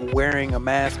anybody wearing a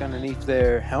mask underneath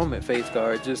their helmet face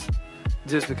guard just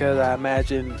because I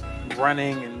imagine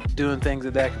running and doing things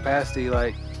at that capacity,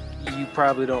 you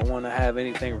probably don't want to have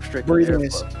anything restricting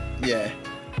airflow. Yeah.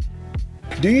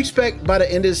 Do you expect by the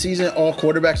end of the season all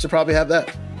quarterbacks to probably have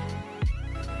that?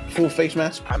 full face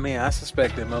mask? I mean, I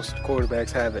suspect that most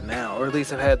quarterbacks have it now, or at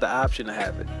least have had the option to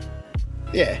have it.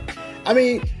 Yeah. I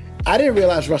mean, I didn't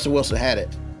realize Russell Wilson had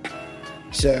it.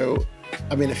 So,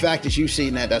 I mean, the fact that you've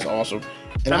seen that, that's awesome.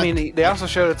 And I mean, they also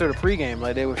showed it through the pregame.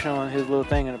 Like, they were showing his little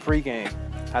thing in the pregame.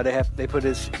 How they put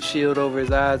his shield over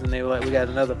his eyes, and they were like, we got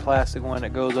another plastic one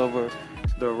that goes over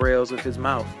the rails of his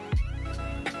mouth.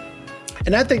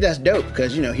 And I think that's dope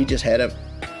because, you know, he just had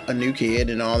a new kid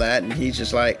and all that. And he's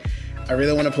just like, I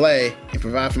really want to play and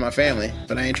provide for my family,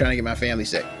 but I ain't trying to get my family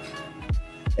sick.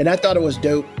 And I thought it was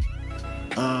dope.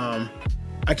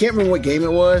 I can't remember what game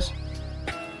it was.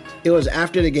 It was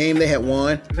after the game they had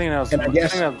won. I think that was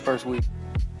the first week.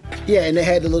 Yeah, and they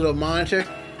had the little monitor,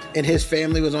 and his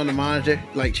family was on the monitor,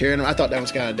 like cheering him. I thought that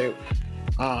was kind of dope.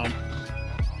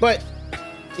 But,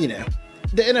 you know,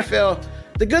 the NFL,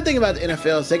 the good thing about the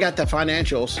NFL is they got the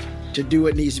financials to do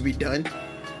what needs to be done.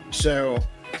 So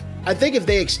I think if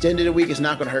they extended a week, it's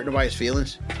not going to hurt nobody's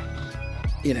feelings.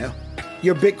 You know,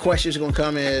 your big question is going to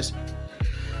come is,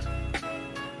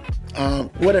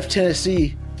 what if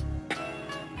Tennessee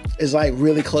is like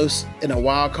really close in a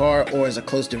wild card or is a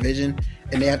close division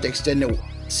and they have to extend the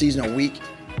season a week?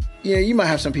 You know, you might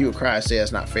have some people cry and say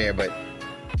that's not fair, but,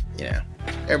 you know,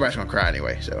 everybody's going to cry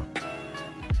anyway. So,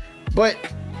 but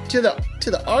to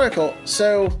the article,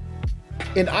 so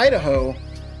in Idaho,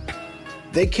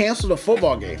 they canceled a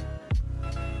football game,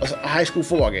 a high school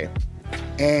football game,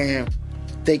 and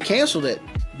they canceled it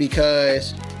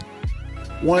because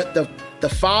the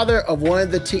father of one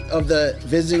of the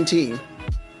visiting team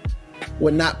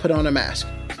would not put on a mask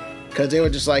because they were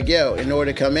just like, yo, in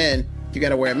order to come in, you got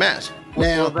to wear a mask.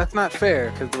 Now, that's not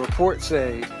fair because the reports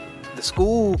say the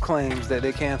school claims that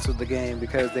they canceled the game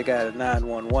because they got a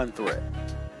 911 threat.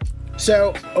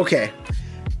 So, okay.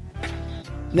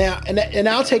 Now, and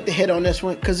I'll take the hit on this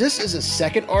one because this is a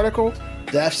second article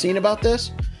that I've seen about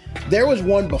this. There was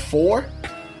one before.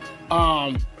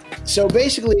 So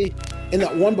basically, in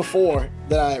that one before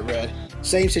that I had read,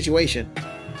 same situation,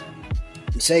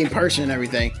 same person and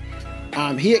everything.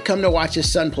 He had come to watch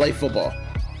his son play football.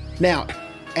 Now,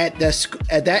 at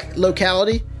that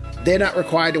locality, they're not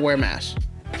required to wear masks.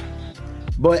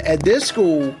 But at this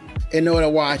school, in order to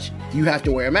watch, you have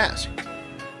to wear a mask.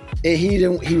 And he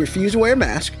refused to wear a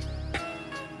mask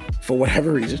for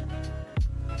whatever reason.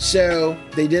 So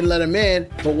they didn't let him in.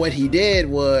 But what he did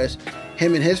was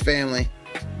him and his family,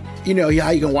 you know how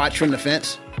you can watch from the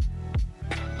fence?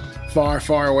 Far,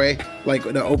 far away, like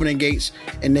the opening gates.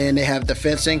 And then they have the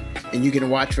fencing and you can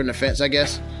watch from the fence, I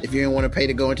guess, if you don't want to pay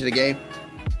to go into the game.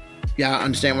 Yeah, I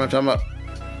understand what I'm talking about.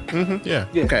 Mm-hmm. Yeah.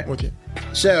 Okay. With you.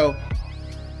 So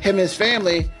him and his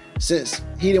family, since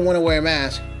he didn't want to wear a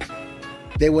mask,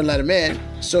 they wouldn't let him in.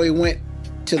 So he went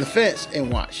to the fence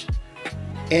and watched.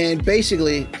 And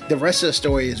basically, the rest of the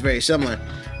story is very similar.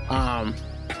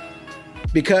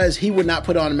 Because he would not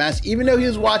put on a mask, even though he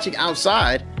was watching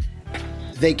outside,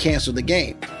 they canceled the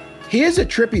game. Here's the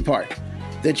trippy part.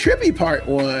 The trippy part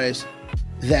was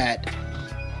that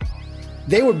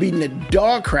they were beating the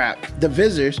dog crap. The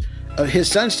visitors of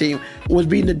his son's team was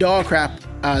beating the dog crap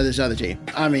out of this other team.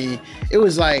 I mean, it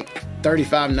was like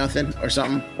 35-0 or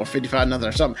something, or 55-0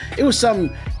 or something. It was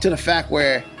something to the fact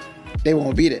where they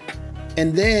won't beat it.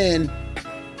 And then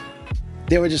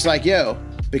they were just like, yo,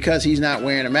 because he's not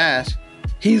wearing a mask,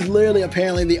 he's literally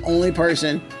apparently the only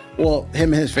person, well,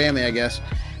 him and his family, I guess,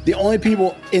 the only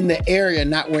people in the area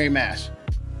not wearing masks.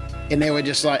 And they were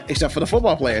just like, except for the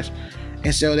football players.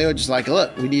 And so they were just like,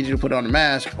 look, we need you to put on a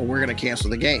mask or we're going to cancel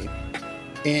the game.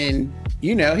 And,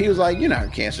 you know, he was like, you're not going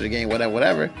to cancel the game,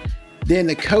 whatever. Then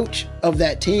the coach of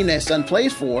that team that his son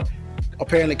plays for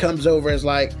apparently comes over and is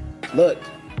like, look,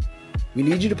 we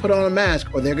need you to put on a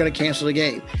mask or they're going to cancel the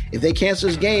game. If they cancel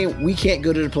this game, we can't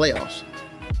go to the playoffs.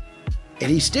 And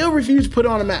he still refused to put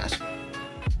on a mask.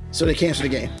 So they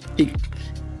canceled the game.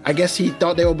 I guess he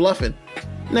thought they were bluffing.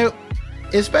 No,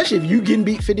 especially if you getting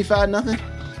beat 55-0.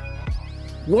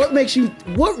 What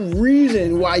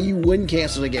reason why you wouldn't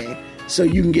cancel the game so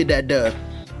you can get that dub?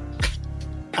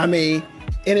 I mean,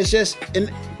 and it's just,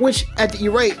 which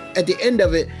you're right, at the end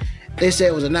of it, they said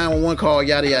it was a 911 call,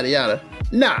 yada, yada, yada.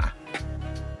 Nah.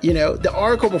 You know, the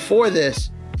article before this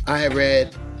I had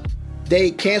read, they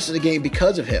canceled the game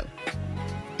because of him.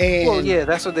 And, well, yeah,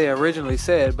 that's what they originally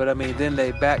said, but I mean, then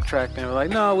they backtracked and were like,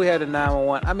 no, we had a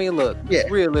 911. I mean, look,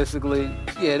 realistically,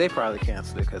 yeah, they probably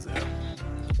canceled it because of him.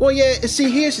 Well, yeah, see,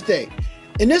 here's the thing.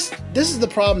 And this is the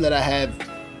problem that I have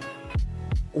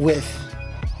with,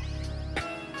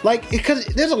 like, because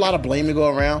there's a lot of blame to go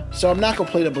around, so I'm not going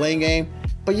to play the blame game.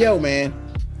 But, yo, man,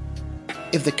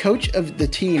 if the coach of the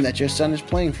team that your son is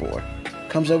playing for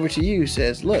comes over to you and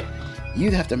says, look, you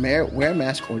either have to wear a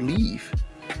mask or leave,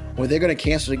 or they're going to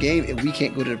cancel the game if we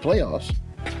can't go to the playoffs.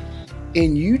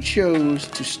 And you chose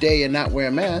to stay and not wear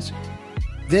a mask,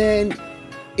 then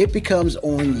it becomes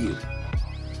on you.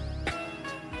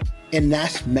 And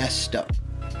that's messed up.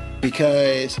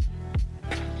 Because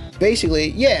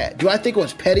basically, yeah, do I think it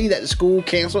was petty that the school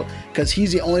canceled because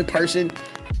he's the only person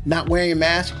not wearing a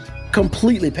mask?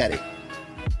 Completely petty.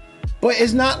 But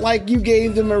it's not like you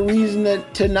gave them a reason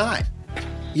to not.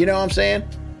 You know what I'm saying?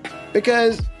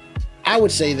 Because I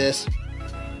would say this.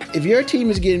 If your team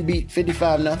is getting beat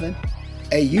 55-0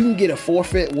 and you can get a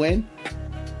forfeit win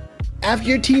after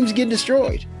your team's getting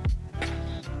destroyed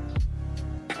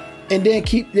and then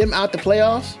keep them out the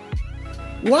playoffs,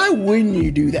 why wouldn't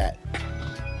you do that?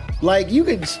 Like, you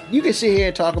can sit here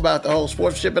and talk about the whole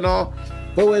sportsmanship and all,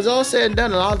 but when it's all said and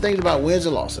done, a lot of things about wins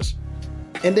and losses.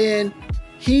 And then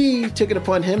he took it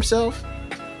upon himself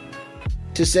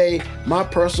to say, my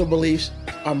personal beliefs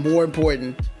are more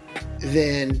important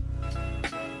than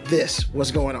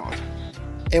what's going on.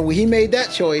 And when he made that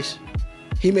choice,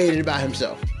 he made it about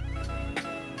himself.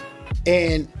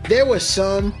 And there was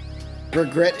some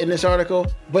regret in this article,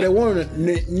 but it wasn't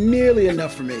nearly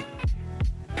enough for me.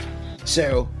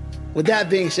 So, with that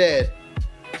being said,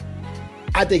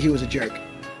 I think he was a jerk.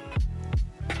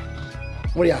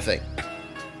 What do y'all think?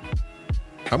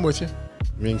 I'm with you.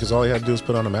 I mean, because all you have to do is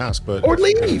put on a mask, but or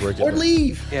leave.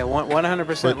 Yeah,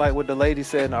 100%. Like what the lady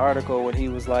said in the article when he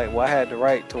was like, "Well, I had the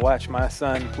right to watch my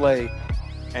son play,"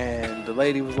 and the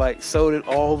lady was like, "So did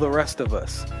all the rest of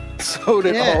us. So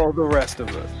did all the rest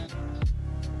of us."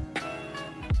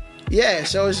 Yeah,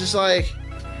 so it's just like,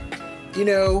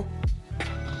 I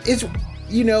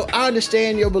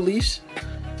understand your beliefs,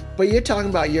 but you're talking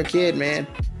about your kid, man.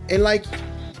 And like,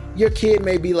 your kid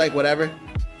may be like whatever,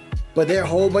 but there are a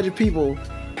whole bunch of people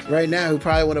right now who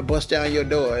probably want to bust down your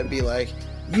door and be like,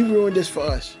 you ruined this for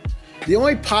us. The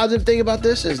only positive thing about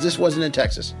this is this wasn't in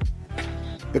Texas.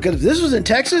 Because if this was in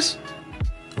Texas,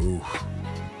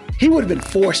 he would have been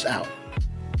forced out.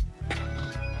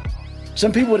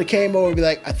 Some people would have came over and be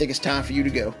like, I think it's time for you to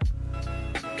go.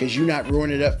 Because you're not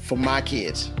ruining it up for my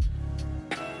kids.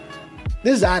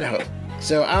 This is Idaho.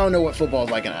 So I don't know what football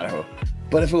is like in Idaho.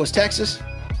 But if it was Texas,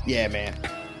 yeah, man.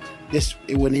 It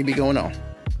wouldn't even be going on.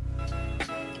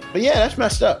 But yeah, that's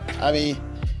messed up. I mean,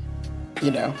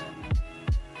 you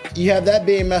have that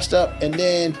being messed up, and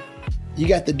then you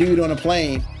got the dude on a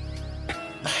plane.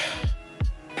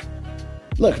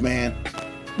 Look, man,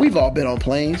 we've all been on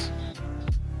planes.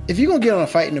 If you're gonna get on a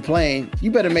fight in the plane,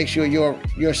 you better make sure your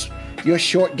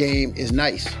short game is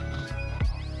nice.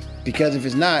 Because if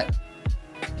it's not,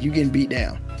 you getting beat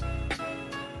down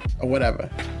or whatever.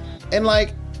 And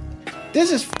like,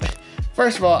 this is,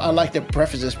 first of all, I like to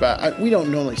preface this by, we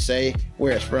don't normally say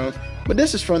where it's from, but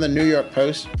this is from the New York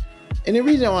Post. And the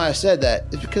reason why I said that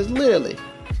is because literally,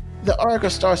 the article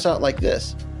starts out like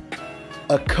this: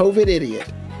 a COVID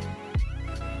idiot.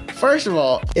 First of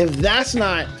all, if that's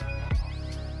not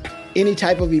any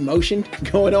type of emotion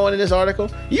going on in this article,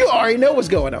 you already know what's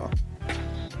going on.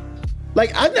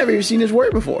 Like, I've never even seen this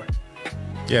word before.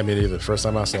 Yeah, me neither. First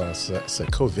time I saw it, I said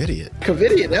COVIDiot.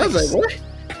 COVIDiot. I was like, what?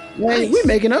 Man, we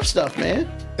making up stuff, man.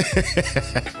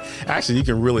 Actually, you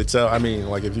can really tell. I mean,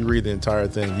 like, if you read the entire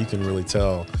thing, you can really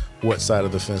tell what side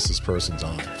of the fence this person's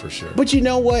on, for sure. But you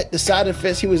know what? The side of the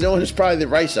fence he was on is probably the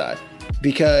right side.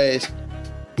 Because,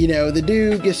 the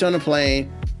dude gets on a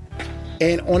plane,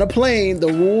 and on a plane, the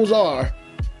rules are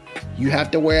you have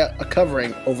to wear a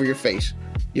covering over your face,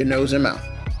 your nose and mouth.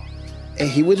 And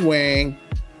he was wearing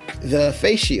the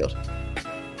face shield.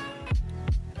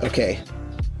 Okay,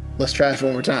 let's try this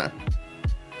one more time.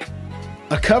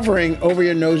 A covering over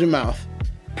your nose and mouth.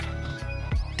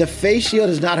 The face shield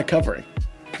is not a covering.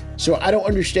 So I don't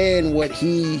understand what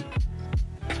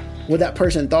that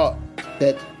person thought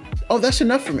that, oh, that's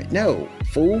enough for me. No,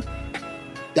 fool.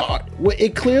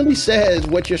 It clearly says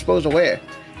what you're supposed to wear.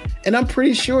 And I'm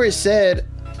pretty sure it said,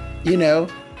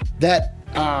 that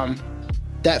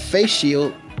that face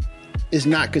shield is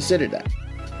not considered that.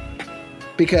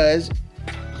 Because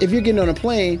if you're getting on a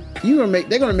plane, they're going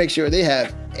to make sure they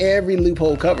have every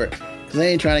loophole covered, because they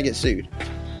ain't trying to get sued.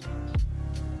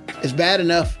 It's bad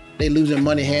enough they losing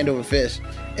money hand over fist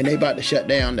and they about to shut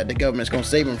down that the government's going to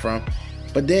save them from.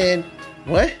 But then,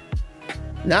 what?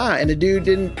 Nah, and the dude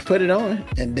didn't put it on.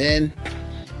 And then,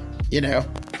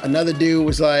 another dude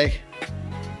was like,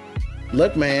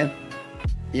 look, man,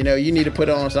 you need to put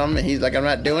on something. And he's like, I'm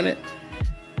not doing it.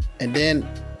 And then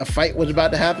a fight was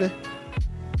about to happen.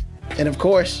 And of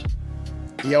course,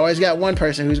 you always got one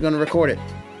person who's going to record it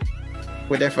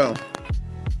with their phone.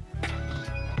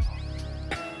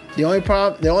 The only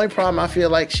problem I feel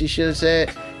like she should have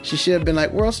said, she should have been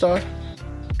like World Star,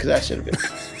 because that should have been.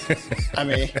 I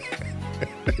mean,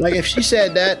 like if she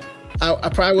said that, I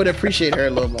probably would appreciate her a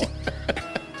little more.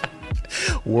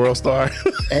 World Star.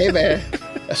 Hey man,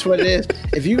 that's what it is.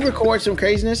 If you record some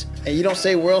craziness and you don't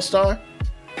say World Star,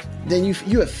 then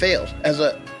you have failed as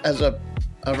a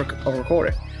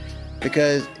recorder,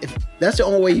 because if that's the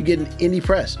only way you get any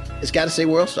press, it's got to say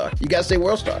World Star. You got to say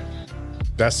World Star.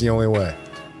 That's the only way.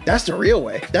 That's the real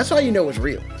way. That's how you know it's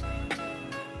real.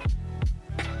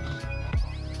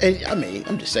 And I mean,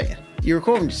 I'm just saying, you're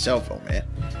recording your cell phone, man.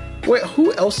 Wait,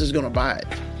 who else is gonna buy it?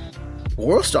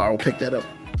 World Star will pick that up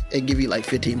and give you like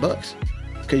 $15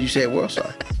 because you said World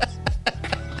Star.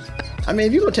 I mean,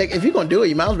 if you're gonna do it,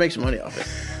 you might as well make some money off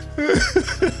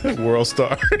it. World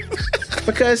Star.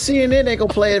 Because CNN ain't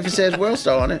gonna play it if it says World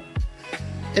Star on it,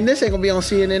 and this ain't gonna be on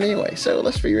CNN anyway. So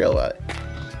let's be real about it.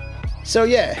 So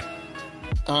yeah,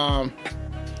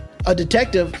 a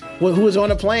detective who was on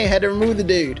the plane had to remove the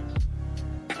dude.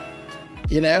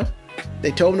 You know,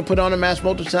 they told him to put on a mask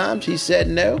multiple times. He said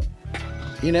no.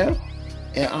 You know,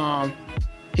 and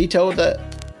he told the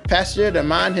passenger to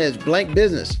mind his blank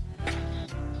business.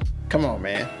 Come on,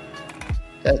 man.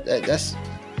 That's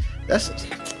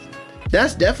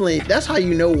definitely, that's how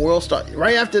you know World Star.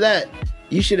 Right after that,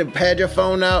 you should have had your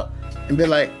phone out and been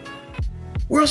like,